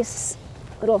little nice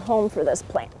little home for this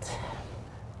plant.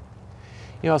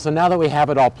 You know, so now that we have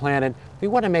it all planted, we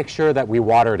want to make sure that we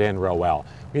water it in real well.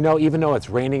 You know, even though it's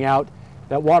raining out,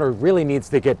 that water really needs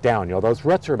to get down. You know, those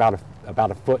roots are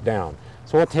about a foot down.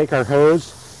 So we'll take our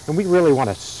hose and we really want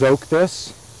to soak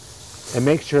this and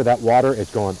make sure that water is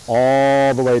going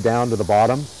all the way down to the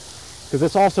bottom, because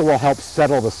this also will help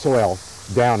settle the soil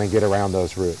down and get around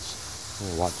those roots.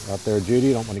 Watch out there,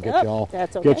 Judy. Don't want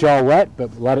to get you all wet,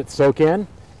 but let it soak in.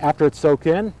 After it's soaked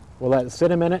in, we'll let it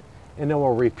sit a minute, and then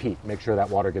we'll repeat. Make sure that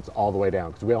water gets all the way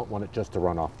down, because we don't want it just to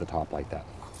run off the top like that.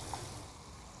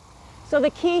 So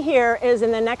the key here is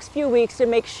in the next few weeks to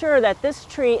make sure that this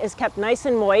tree is kept nice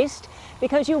and moist,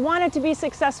 because you want it to be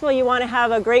successful. You want to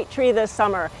have a great tree this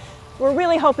summer. We're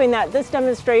really hoping that this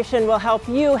demonstration will help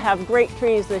you have great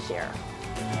trees this year.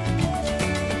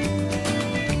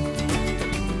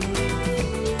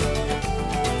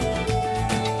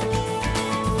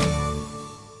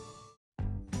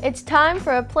 It's time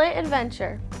for a plant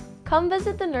adventure. Come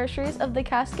visit the nurseries of the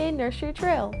Cascade Nursery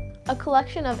Trail, a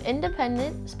collection of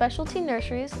independent, specialty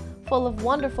nurseries full of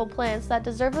wonderful plants that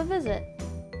deserve a visit.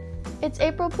 It's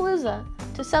April Palooza.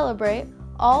 To celebrate,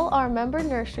 all our member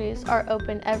nurseries are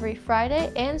open every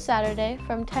Friday and Saturday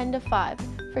from 10 to 5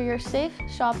 for your safe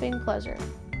shopping pleasure.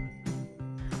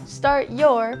 Start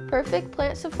your perfect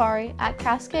plant safari at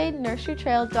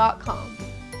cascadenurserytrail.com.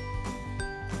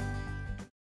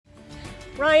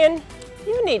 Ryan,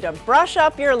 you need to brush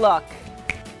up your look.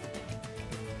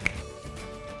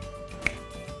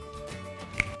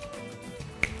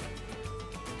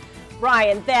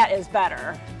 Ryan, that is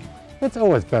better. It's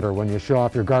always better when you show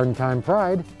off your Garden Time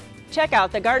pride. Check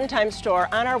out the Garden Time store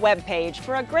on our webpage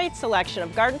for a great selection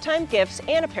of Garden Time gifts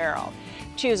and apparel.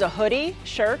 Choose a hoodie,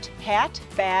 shirt, hat,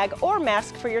 bag, or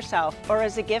mask for yourself, or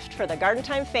as a gift for the Garden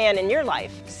Time fan in your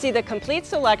life. See the complete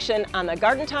selection on the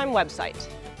Garden Time website.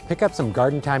 Pick up some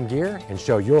Garden Time gear and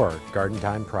show your Garden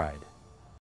Time pride.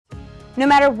 No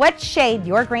matter what shade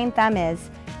your green thumb is,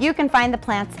 you can find the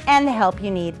plants and the help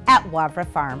you need at Wavra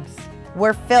Farms.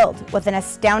 We're filled with an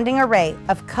astounding array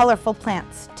of colorful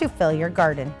plants to fill your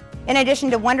garden. In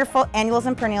addition to wonderful annuals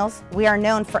and perennials, we are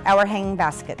known for our hanging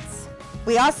baskets.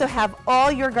 We also have all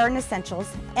your garden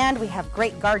essentials, and we have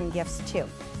great garden gifts too.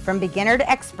 From beginner to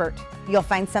expert, you'll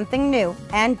find something new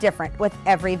and different with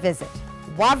every visit.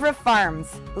 Wavra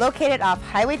Farms, located off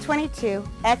Highway 22,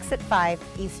 Exit 5,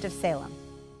 east of Salem.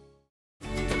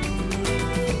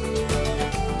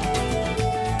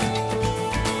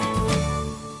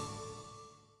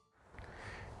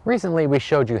 Recently we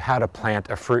showed you how to plant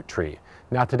a fruit tree.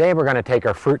 Now today we're going to take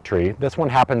our fruit tree. This one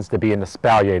happens to be an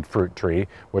espalier fruit tree,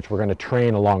 which we're going to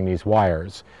train along these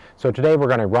wires. So today we're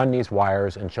going to run these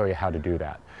wires and show you how to do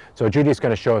that. So Judy's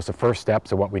going to show us the first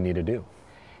steps of what we need to do.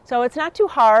 So it's not too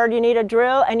hard. You need a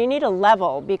drill and you need a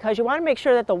level, because you want to make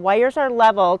sure that the wires are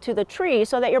level to the tree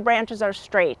so that your branches are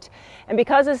straight. And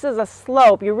because this is a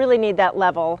slope, you really need that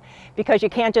level, because you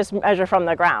can't just measure from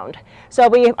the ground. So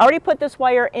we already put this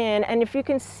wire in, and if you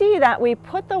can see that we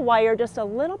put the wire just a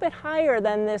little bit higher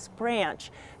than this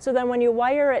branch. So then when you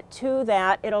wire it to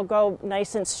that, it'll go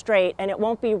nice and straight, and it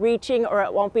won't be reaching or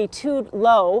it won't be too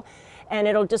low, and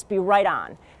it'll just be right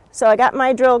on. So I got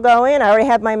my drill going. I already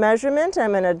have my measurement.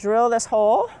 I'm going to drill this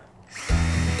hole.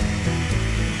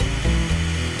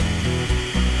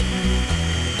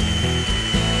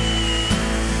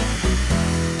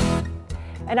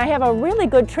 And I have a really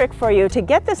good trick for you to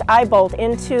get this eye bolt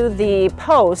into the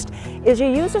post. Is you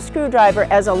use a screwdriver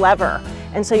as a lever.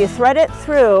 And so you thread it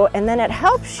through, and then it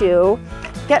helps you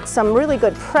get some really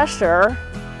good pressure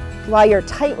while you're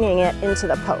tightening it into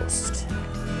the post.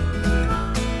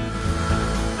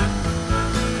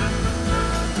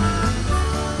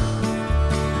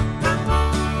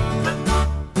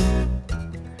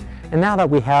 And now that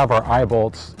we have our eye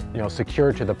bolts,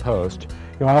 secured to the post,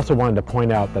 I also wanted to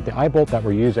point out that the eye bolt that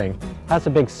we're using has a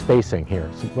big spacing here.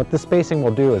 So what this spacing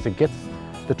will do is it gets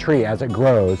the tree, as it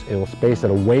grows, it will space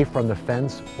it away from the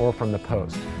fence or from the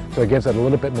post. So it gives it a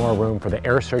little bit more room for the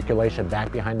air circulation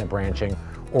back behind the branching,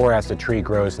 or as the tree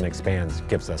grows and expands,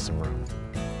 gives us some room.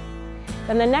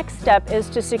 Then the next step is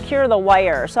to secure the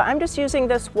wire. So I'm just using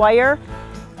this wire,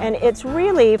 and it's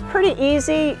really pretty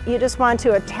easy. You just want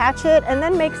to attach it and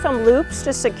then make some loops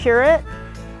to secure it.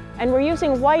 And we're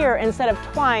using wire instead of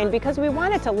twine because we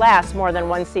want it to last more than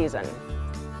one season.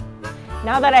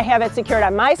 Now that I have it secured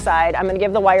on my side, I'm going to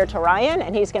give the wire to Ryan,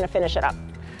 and he's going to finish it up.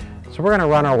 So we're going to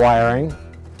run our wiring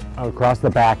across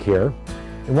the back here.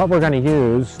 And what we're going to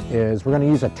use is we're going to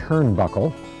use a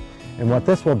turnbuckle. And what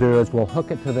this will do is we'll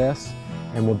hook it to this,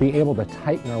 and we'll be able to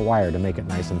tighten our wire to make it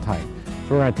nice and tight. So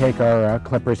So we're going to take our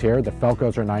clippers here. The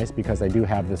Felcos are nice because they do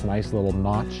have this nice little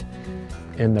notch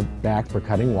in the back for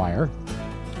cutting wire.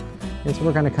 And so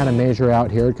we're going to kind of measure out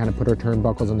here, kind of put our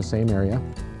turnbuckles in the same area.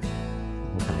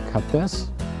 We'll kind of cut this.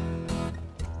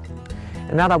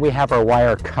 And now that we have our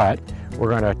wire cut,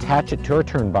 we're going to attach it to our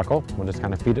turnbuckle. We'll just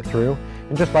kind of feed it through.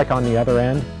 And just like on the other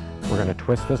end, we're going to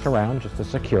twist this around just to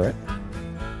secure it.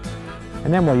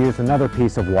 And then we'll use another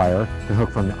piece of wire to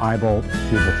hook from the eyebolt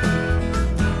to the turn.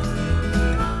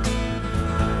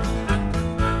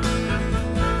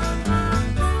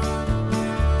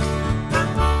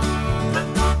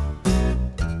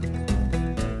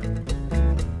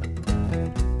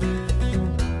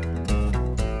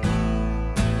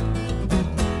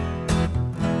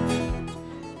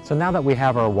 So now that we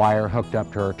have our wire hooked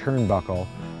up to our turnbuckle,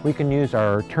 we can use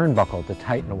our turnbuckle to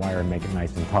tighten the wire and make it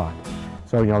nice and taut.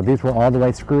 So, these were all the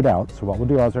way screwed out. So what we'll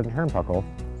do as our turnbuckle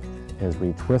is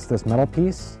we twist this metal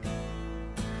piece,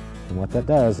 and what that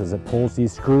does is it pulls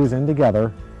these screws in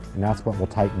together, and that's what will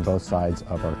tighten both sides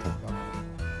of our turnbuckle.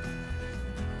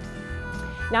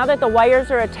 Now that the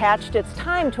wires are attached, it's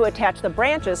time to attach the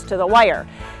branches to the wire.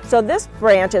 So this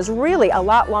branch is really a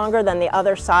lot longer than the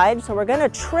other side, so we're going to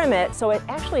trim it so it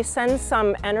actually sends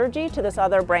some energy to this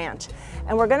other branch.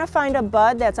 And we're going to find a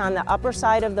bud that's on the upper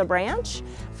side of the branch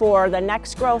for the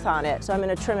next growth on it. So I'm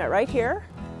going to trim it right here.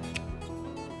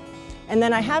 And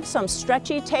then I have some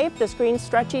stretchy tape, this green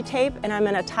stretchy tape, and I'm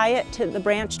going to tie it to the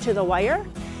branch to the wire.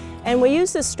 And we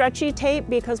use this stretchy tape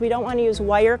because we don't want to use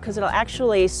wire because it'll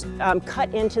actually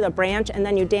cut into the branch and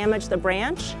then you damage the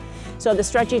branch. So the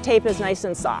stretchy tape is nice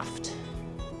and soft.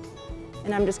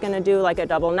 And I'm just going to do like a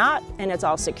double knot and it's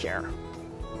all secure.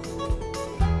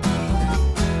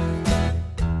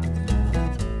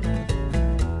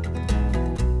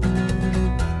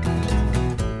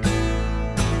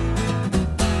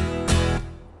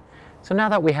 So now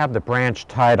that we have the branch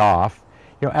tied off,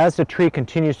 as the tree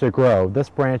continues to grow, this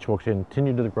branch will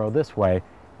continue to grow this way,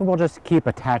 and we'll just keep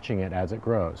attaching it as it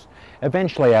grows.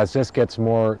 Eventually, as this gets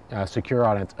more secure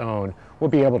on its own,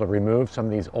 we'll be able to remove some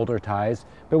of these older ties,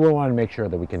 but we want to make sure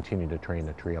that we continue to train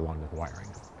the tree along with wiring.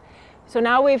 So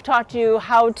now we've taught you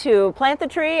how to plant the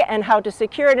tree and how to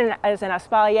secure it as an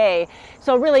espalier.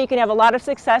 So really you can have a lot of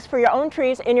success for your own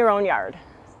trees in your own yard.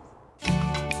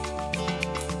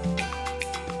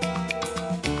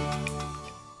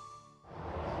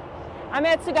 I'm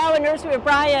at Sagawa Nursery with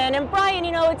Brian, and Brian,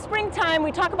 it's springtime,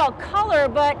 we talk about color,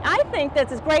 but I think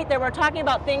this is great that we're talking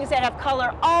about things that have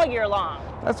color all year long.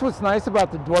 That's what's nice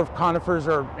about the dwarf conifers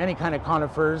or any kind of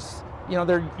conifers.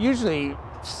 They're usually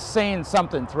saying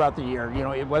something throughout the year,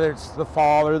 whether it's the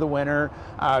fall or the winter,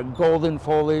 golden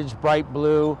foliage, bright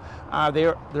blue.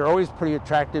 They're always pretty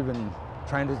attractive and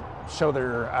trying to show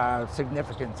their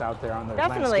significance out there on the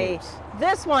landscapes.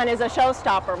 This one is a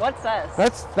showstopper. What's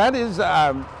this? That is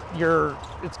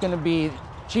it's going to be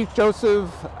Chief Joseph.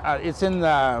 It's in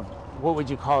the, what would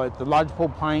you call it, the lodgepole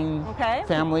pine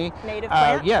family. Native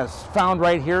plant? Yes, found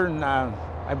right here in,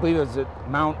 I believe it was at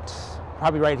Mount,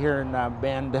 probably right here in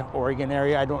Bend, Oregon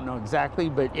area. I don't know exactly,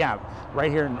 but yeah,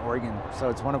 right here in Oregon. So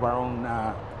it's one of our own.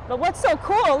 But what's so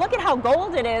cool, look at how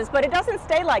gold it is, but it doesn't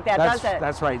stay like that, does it?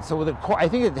 That's right. So I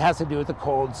think it has to do with the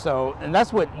cold. So, and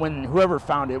that's what, when whoever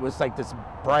found it, was like this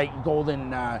bright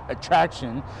golden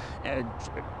attraction. And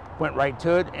it went right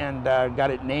to it and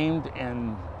got it named,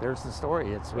 and there's the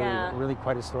story. It's really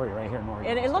quite a story right here in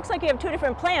Oregon. And it looks like you have two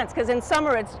different plants, because in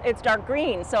summer it's dark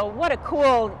green. So what a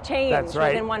cool change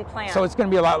within one plant. So it's going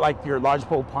to be a lot like your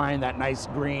lodgepole pine, that nice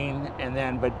green, and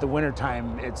then, but the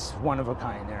wintertime, it's one of a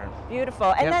kind there.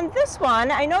 Beautiful. And then this one,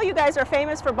 I know you guys are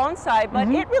famous for bonsai, but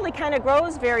it really kind of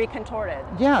grows very contorted.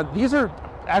 Yeah, these are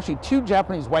actually two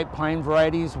Japanese white pine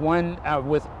varieties, one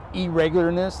with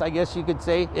irregularness, I guess you could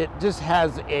say. It just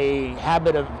has a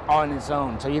habit of on its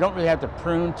own, so you don't really have to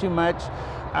prune too much.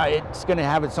 It's going to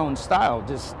have its own style.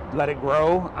 Just let it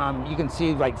grow. You can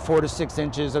see like 4 to 6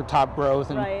 inches of top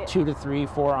growth and 2 to 3,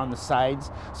 4 on the sides.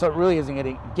 So it really isn't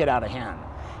going to get out of hand.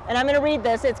 And I'm going to read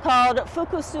this. It's called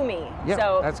Fukusumi. Yep,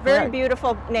 so that's very correct.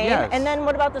 Beautiful name. Yes. And then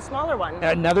what about the smaller one?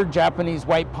 Another Japanese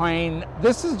white pine.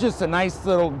 This is just a nice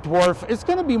little dwarf. It's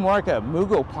going to be more like a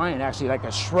mugo pine, actually, like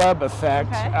a shrub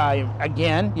effect.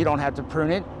 Again, you don't have to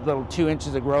prune it. Little 2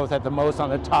 inches of growth at the most on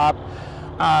the top.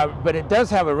 But it does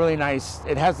have a really nice,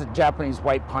 it has the Japanese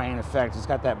white pine effect. It's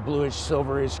got that bluish,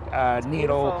 silverish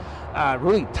needle,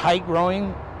 really tight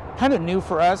growing, kind of new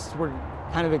for us. We're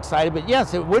kind of excited. But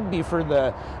yes, it would be for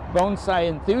the bonsai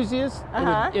enthusiasts.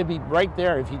 It'd be right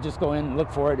there if you just go in and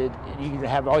look for it. You can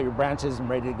have all your branches and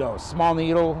ready to go. Small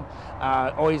needle,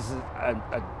 always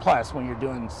a plus when you're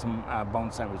doing some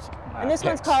bonsai with and this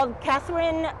one's called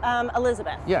Catherine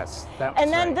Elizabeth. Yes.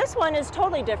 And then this one is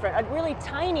totally different, a really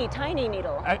tiny, tiny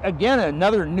needle. Again,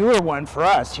 another newer one for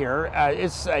us here.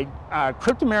 It's a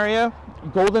Cryptomeria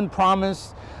Golden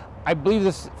Promise. I believe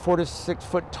this is 4 to 6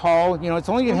 foot tall. You know, it's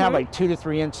only going to have like 2 to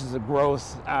 3 inches of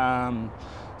growth.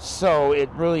 So it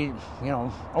really, you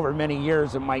know, over many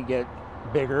years it might get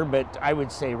bigger, but I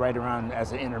would say right around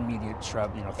as an intermediate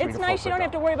shrub, you know, 3 to 4 It's nice you don't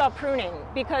have to worry about pruning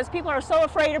because people are so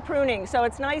afraid of pruning. So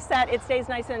it's nice that it stays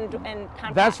nice and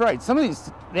compact. That's right. Some of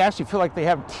these, they actually feel like they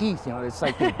have teeth, you know, it's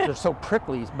like they're so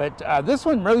prickly. But this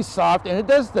one really soft, and it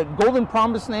does, the Golden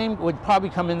Promise name would probably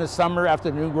come in the summer after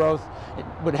the new growth. It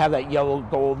would have that yellow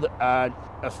gold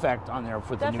effect on there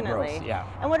with the new growth. Yeah.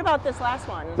 And what about this last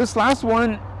one? This last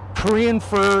one, Korean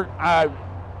fir,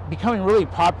 becoming really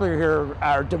popular here,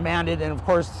 are demanded, and of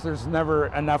course there's never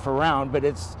enough around, but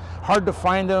it's hard to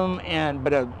find them,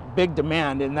 but a big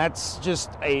demand. And that's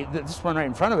just this one right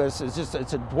in front of us is just,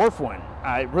 it's a dwarf one.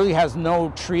 It really has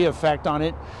no tree effect on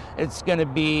it. It's going to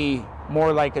be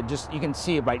more like you can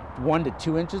see about 1 to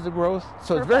 2 inches of growth.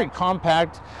 So It's very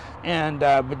compact, and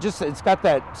but just it's got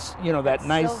that, you know, that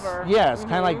nice silver. Yeah, it's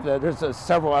kind of like there's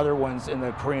several other ones in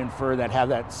the Korean fir that have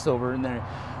that silver in there.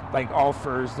 Like all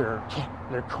firs, their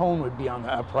cone would be on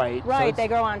the upright. Right, so they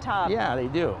grow on top. Yeah, they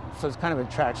do. So it's kind of an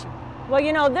attraction. Well,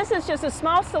 you know, this is just a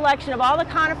small selection of all the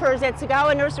conifers that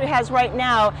Sagawa Nursery has right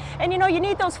now. And you know, you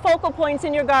need those focal points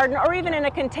in your garden or even in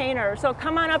a container. So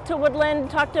come on up to Woodland,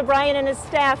 talk to Brian and his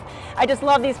staff. I just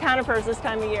love these conifers this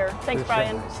time of year. Thanks,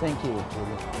 Brian. Thank you,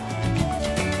 Judy.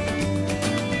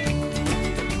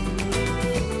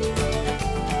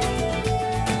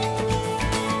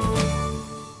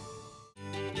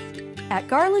 At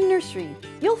Garland Nursery,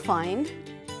 you'll find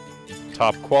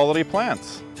top quality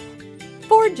plants,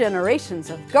 4 generations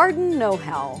of garden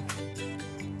know-how,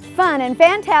 fun and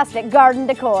fantastic garden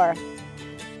decor,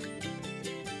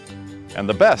 and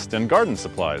the best in garden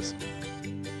supplies.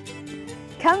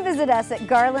 Come visit us at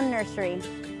Garland Nursery.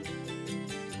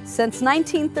 Since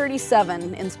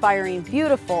 1937, inspiring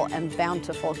beautiful and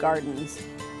bountiful gardens.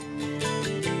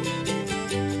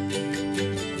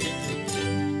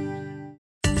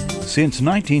 Since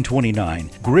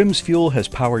 1929, Grimm's Fuel has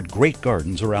powered great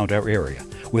gardens around our area.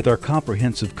 With our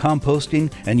comprehensive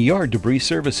composting and yard debris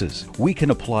services, we can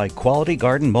apply quality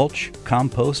garden mulch,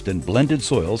 compost, and blended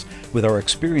soils with our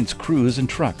experienced crews and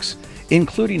trucks,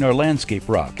 including our landscape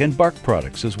rock and bark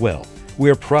products as well. We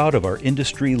are proud of our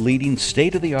industry-leading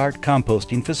state-of-the-art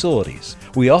composting facilities.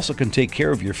 We also can take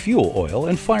care of your fuel oil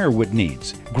and firewood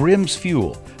needs. Grimm's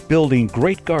Fuel, building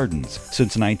great gardens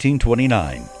since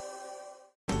 1929.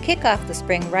 Kick off the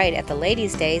spring right at the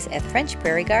Ladies' Days at French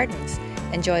Prairie Gardens.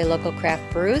 Enjoy local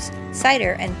craft brews,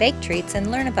 cider, and baked treats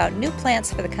and learn about new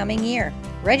plants for the coming year.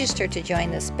 Register to join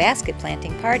this basket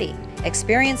planting party.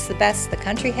 Experience the best the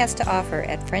country has to offer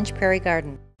at French Prairie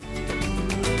Gardens.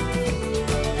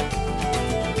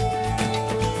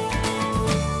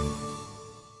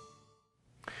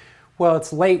 Well,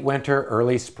 it's late winter,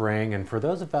 early spring, and for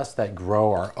those of us that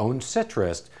grow our own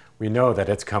citrus, we know that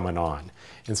it's coming on.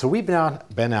 And so we've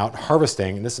been out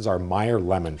harvesting, and this is our Meyer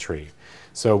lemon tree.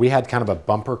 So we had kind of a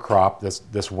bumper crop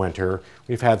this winter.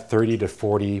 We've had 30 to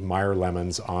 40 Meyer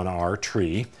lemons on our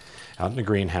tree out in the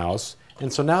greenhouse.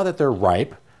 And so now that they're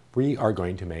ripe, we are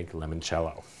going to make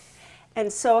limoncello.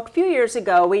 And so a few years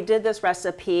ago, we did this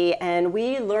recipe and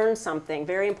we learned something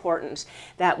very important,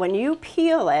 that when you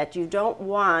peel it, you don't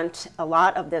want a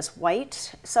lot of this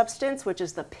white substance, which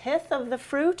is the pith of the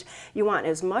fruit. You want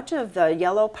as much of the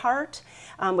yellow part,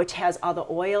 which has all the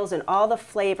oils and all the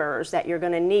flavors that you're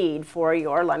going to need for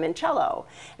your limoncello.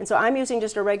 And so I'm using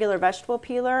just a regular vegetable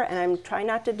peeler, and I'm trying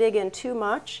not to dig in too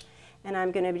much. And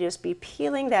I'm going to just be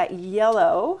peeling that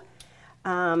yellow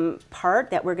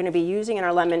part that we're going to be using in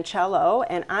our limoncello,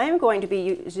 and I'm going to be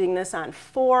using this on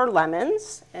 4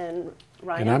 lemons. And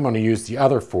Ryan? And I'm going to use the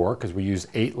other 4 because we use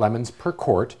 8 lemons per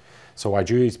quart. So while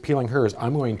Julie's peeling hers,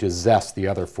 I'm going to zest the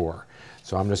other 4.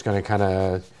 So I'm just going to kind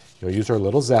of use our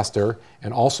little zester,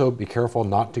 and also be careful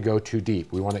not to go too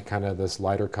deep. We want it kind of this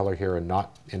lighter color here and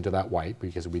not into that white,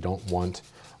 because we don't want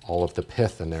all of the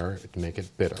pith in there to make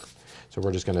it bitter. So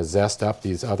we're just going to zest up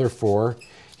these other 4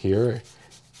 here.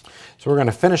 So we're going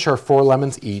to finish our 4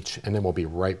 lemons each, and then we'll be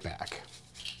right back.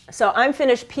 So I'm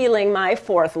finished peeling my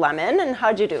 4th lemon, and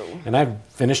how'd you do? And I've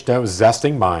finished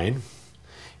zesting mine.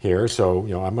 here. So,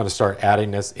 I'm going to start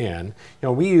adding this in.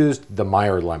 We used the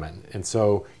Meyer lemon, and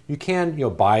so you can,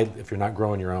 buy, if you're not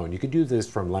growing your own, you could do this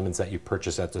from lemons that you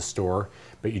purchase at the store,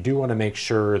 but you do want to make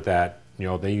sure that,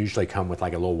 they usually come with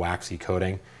like a little waxy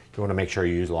coating. You want to make sure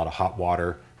you use a lot of hot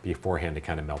water beforehand to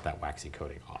kind of melt that waxy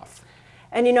coating off.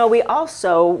 And we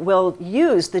also will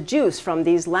use the juice from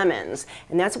these lemons,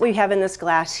 and that's what we have in this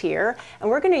glass here. And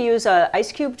we're going to use an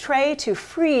ice cube tray to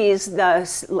freeze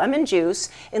the lemon juice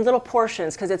in little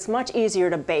portions because it's much easier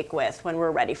to bake with when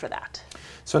we're ready for that.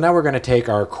 So now we're going to take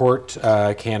our quart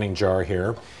canning jar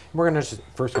here. And we're going to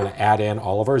first add in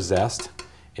all of our zest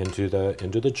into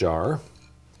the jar.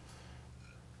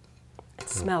 It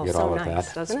smells so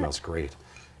nice, doesn't it? It smells great.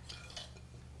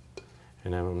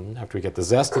 And then after we get the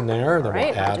zest in there, then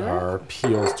we'll add our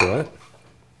peels to it.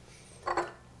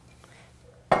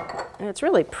 And it's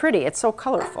really pretty. It's so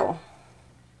colorful.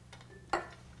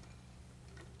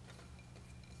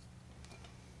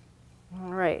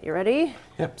 All right, you ready?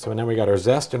 Yep, so now we got our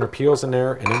zest and our peels in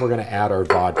there, and then we're going to add our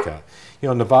vodka.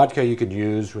 In the vodka you could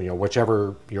use,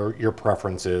 whichever your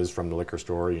preference is from the liquor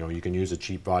store. You can use a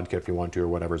cheap vodka if you want to, or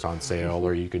whatever's on sale,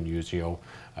 or you can use,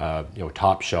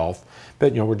 top shelf.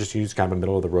 But, we're just using kind of a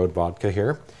middle of the road vodka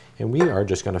here. And we are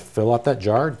just going to fill up that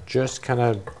jar, just kind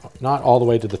of not all the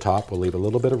way to the top. We'll leave a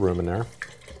little bit of room in there.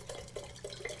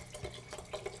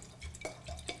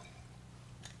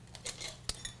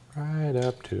 Right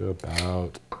up to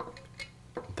about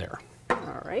there.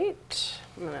 All right,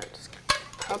 I'm going to just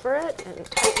cover it and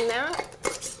tighten that.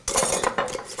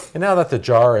 And now that the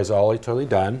jar is all totally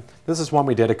done, this is one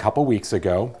we did a couple weeks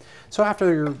ago. So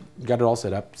after you got it all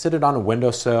set up, sit it on a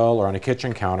windowsill or on a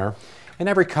kitchen counter. And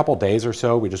every couple days or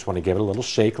so, we just want to give it a little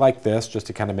shake like this, just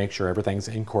to kind of make sure everything's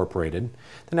incorporated.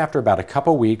 Then after about a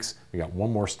couple weeks, we got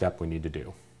one more step we need to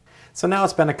do. So now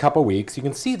it's been a couple weeks. You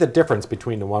can see the difference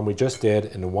between the one we just did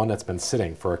and the one that's been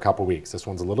sitting for a couple weeks. This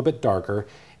one's a little bit darker,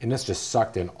 and this just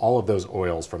sucked in all of those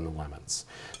oils from the lemons.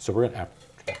 So we're going to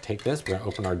take this, we're going to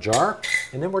open our jar,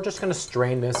 and then we're just going to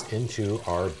strain this into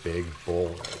our big bowl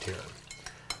right here.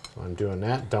 So I'm doing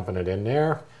that, dumping it in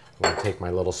there. I'm going to take my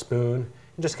little spoon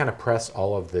and just kind of press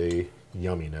all of the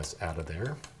yumminess out of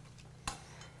there.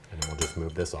 And then we'll just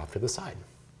move this off to the side.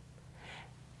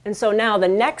 And so now the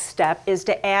next step is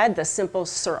to add the simple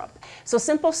syrup. So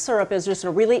simple syrup is just a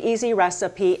really easy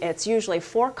recipe. It's usually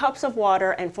 4 cups of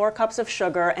water and 4 cups of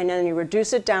sugar, and then you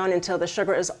reduce it down until the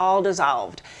sugar is all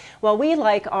dissolved. Well, we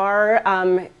like our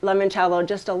limoncello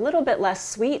just a little bit less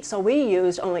sweet, so we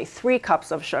used only 3 cups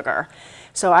of sugar.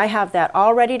 So I have that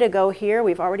all ready to go here.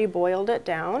 We've already boiled it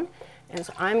down. And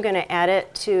so I'm going to add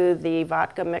it to the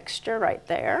vodka mixture right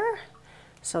there.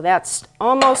 So that's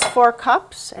almost 4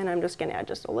 cups, and I'm just going to add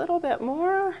just a little bit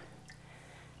more.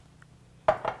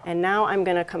 And now I'm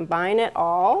going to combine it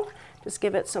all. Just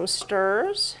give it some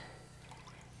stirs.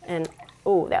 And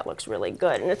oh, that looks really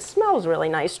good, and it smells really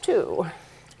nice too.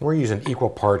 We're using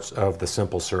equal parts of the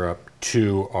simple syrup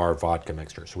to our vodka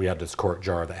mixture. So we had this quart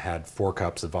jar that had 4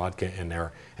 cups of vodka in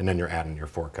there, and then you're adding your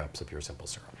 4 cups of your simple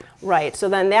syrup. Right, so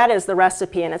then that is the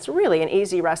recipe, and it's really an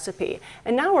easy recipe.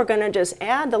 And now we're going to just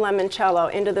add the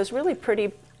limoncello into this really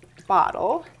pretty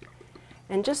bottle.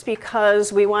 And just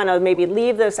because we want to maybe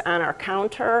leave this on our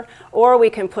counter, or we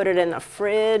can put it in the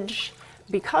fridge.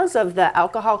 Because of the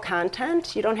alcohol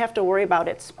content, you don't have to worry about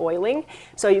it spoiling,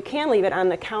 so you can leave it on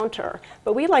the counter.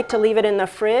 But we like to leave it in the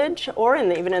fridge or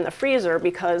even in the freezer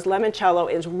because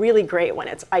limoncello is really great when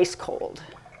it's ice cold.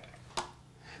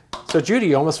 So Judy,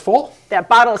 you almost full? That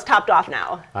bottle is topped off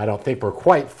now. I don't think we're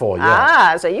quite full yet.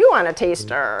 Ah, so you want a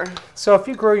taster. So if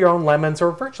you grow your own lemons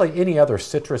or virtually any other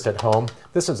citrus at home,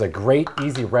 this is a great,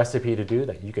 easy recipe to do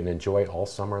that you can enjoy all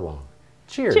summer long.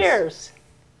 Cheers. Cheers.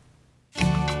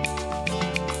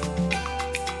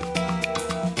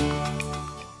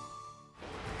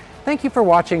 Thank you for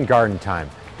watching Garden Time.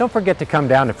 Don't forget to come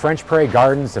down to French Prairie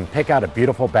Gardens and pick out a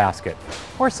beautiful basket,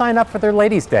 or sign up for their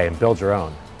Ladies' Day and build your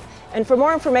own. And for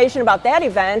more information about that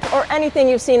event or anything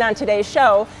you've seen on today's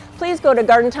show, please go to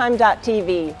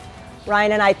gardentime.tv.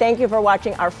 Ryan and I thank you for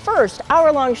watching our first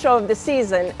hour-long show of the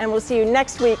season, and we'll see you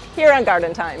next week here on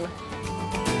Garden Time.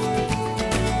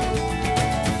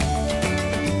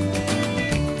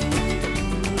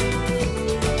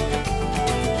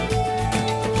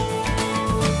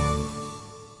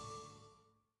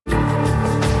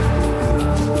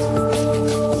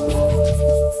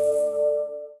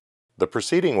 The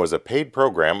proceeding was a paid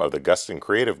program of the Guston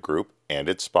Creative Group and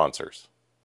its sponsors.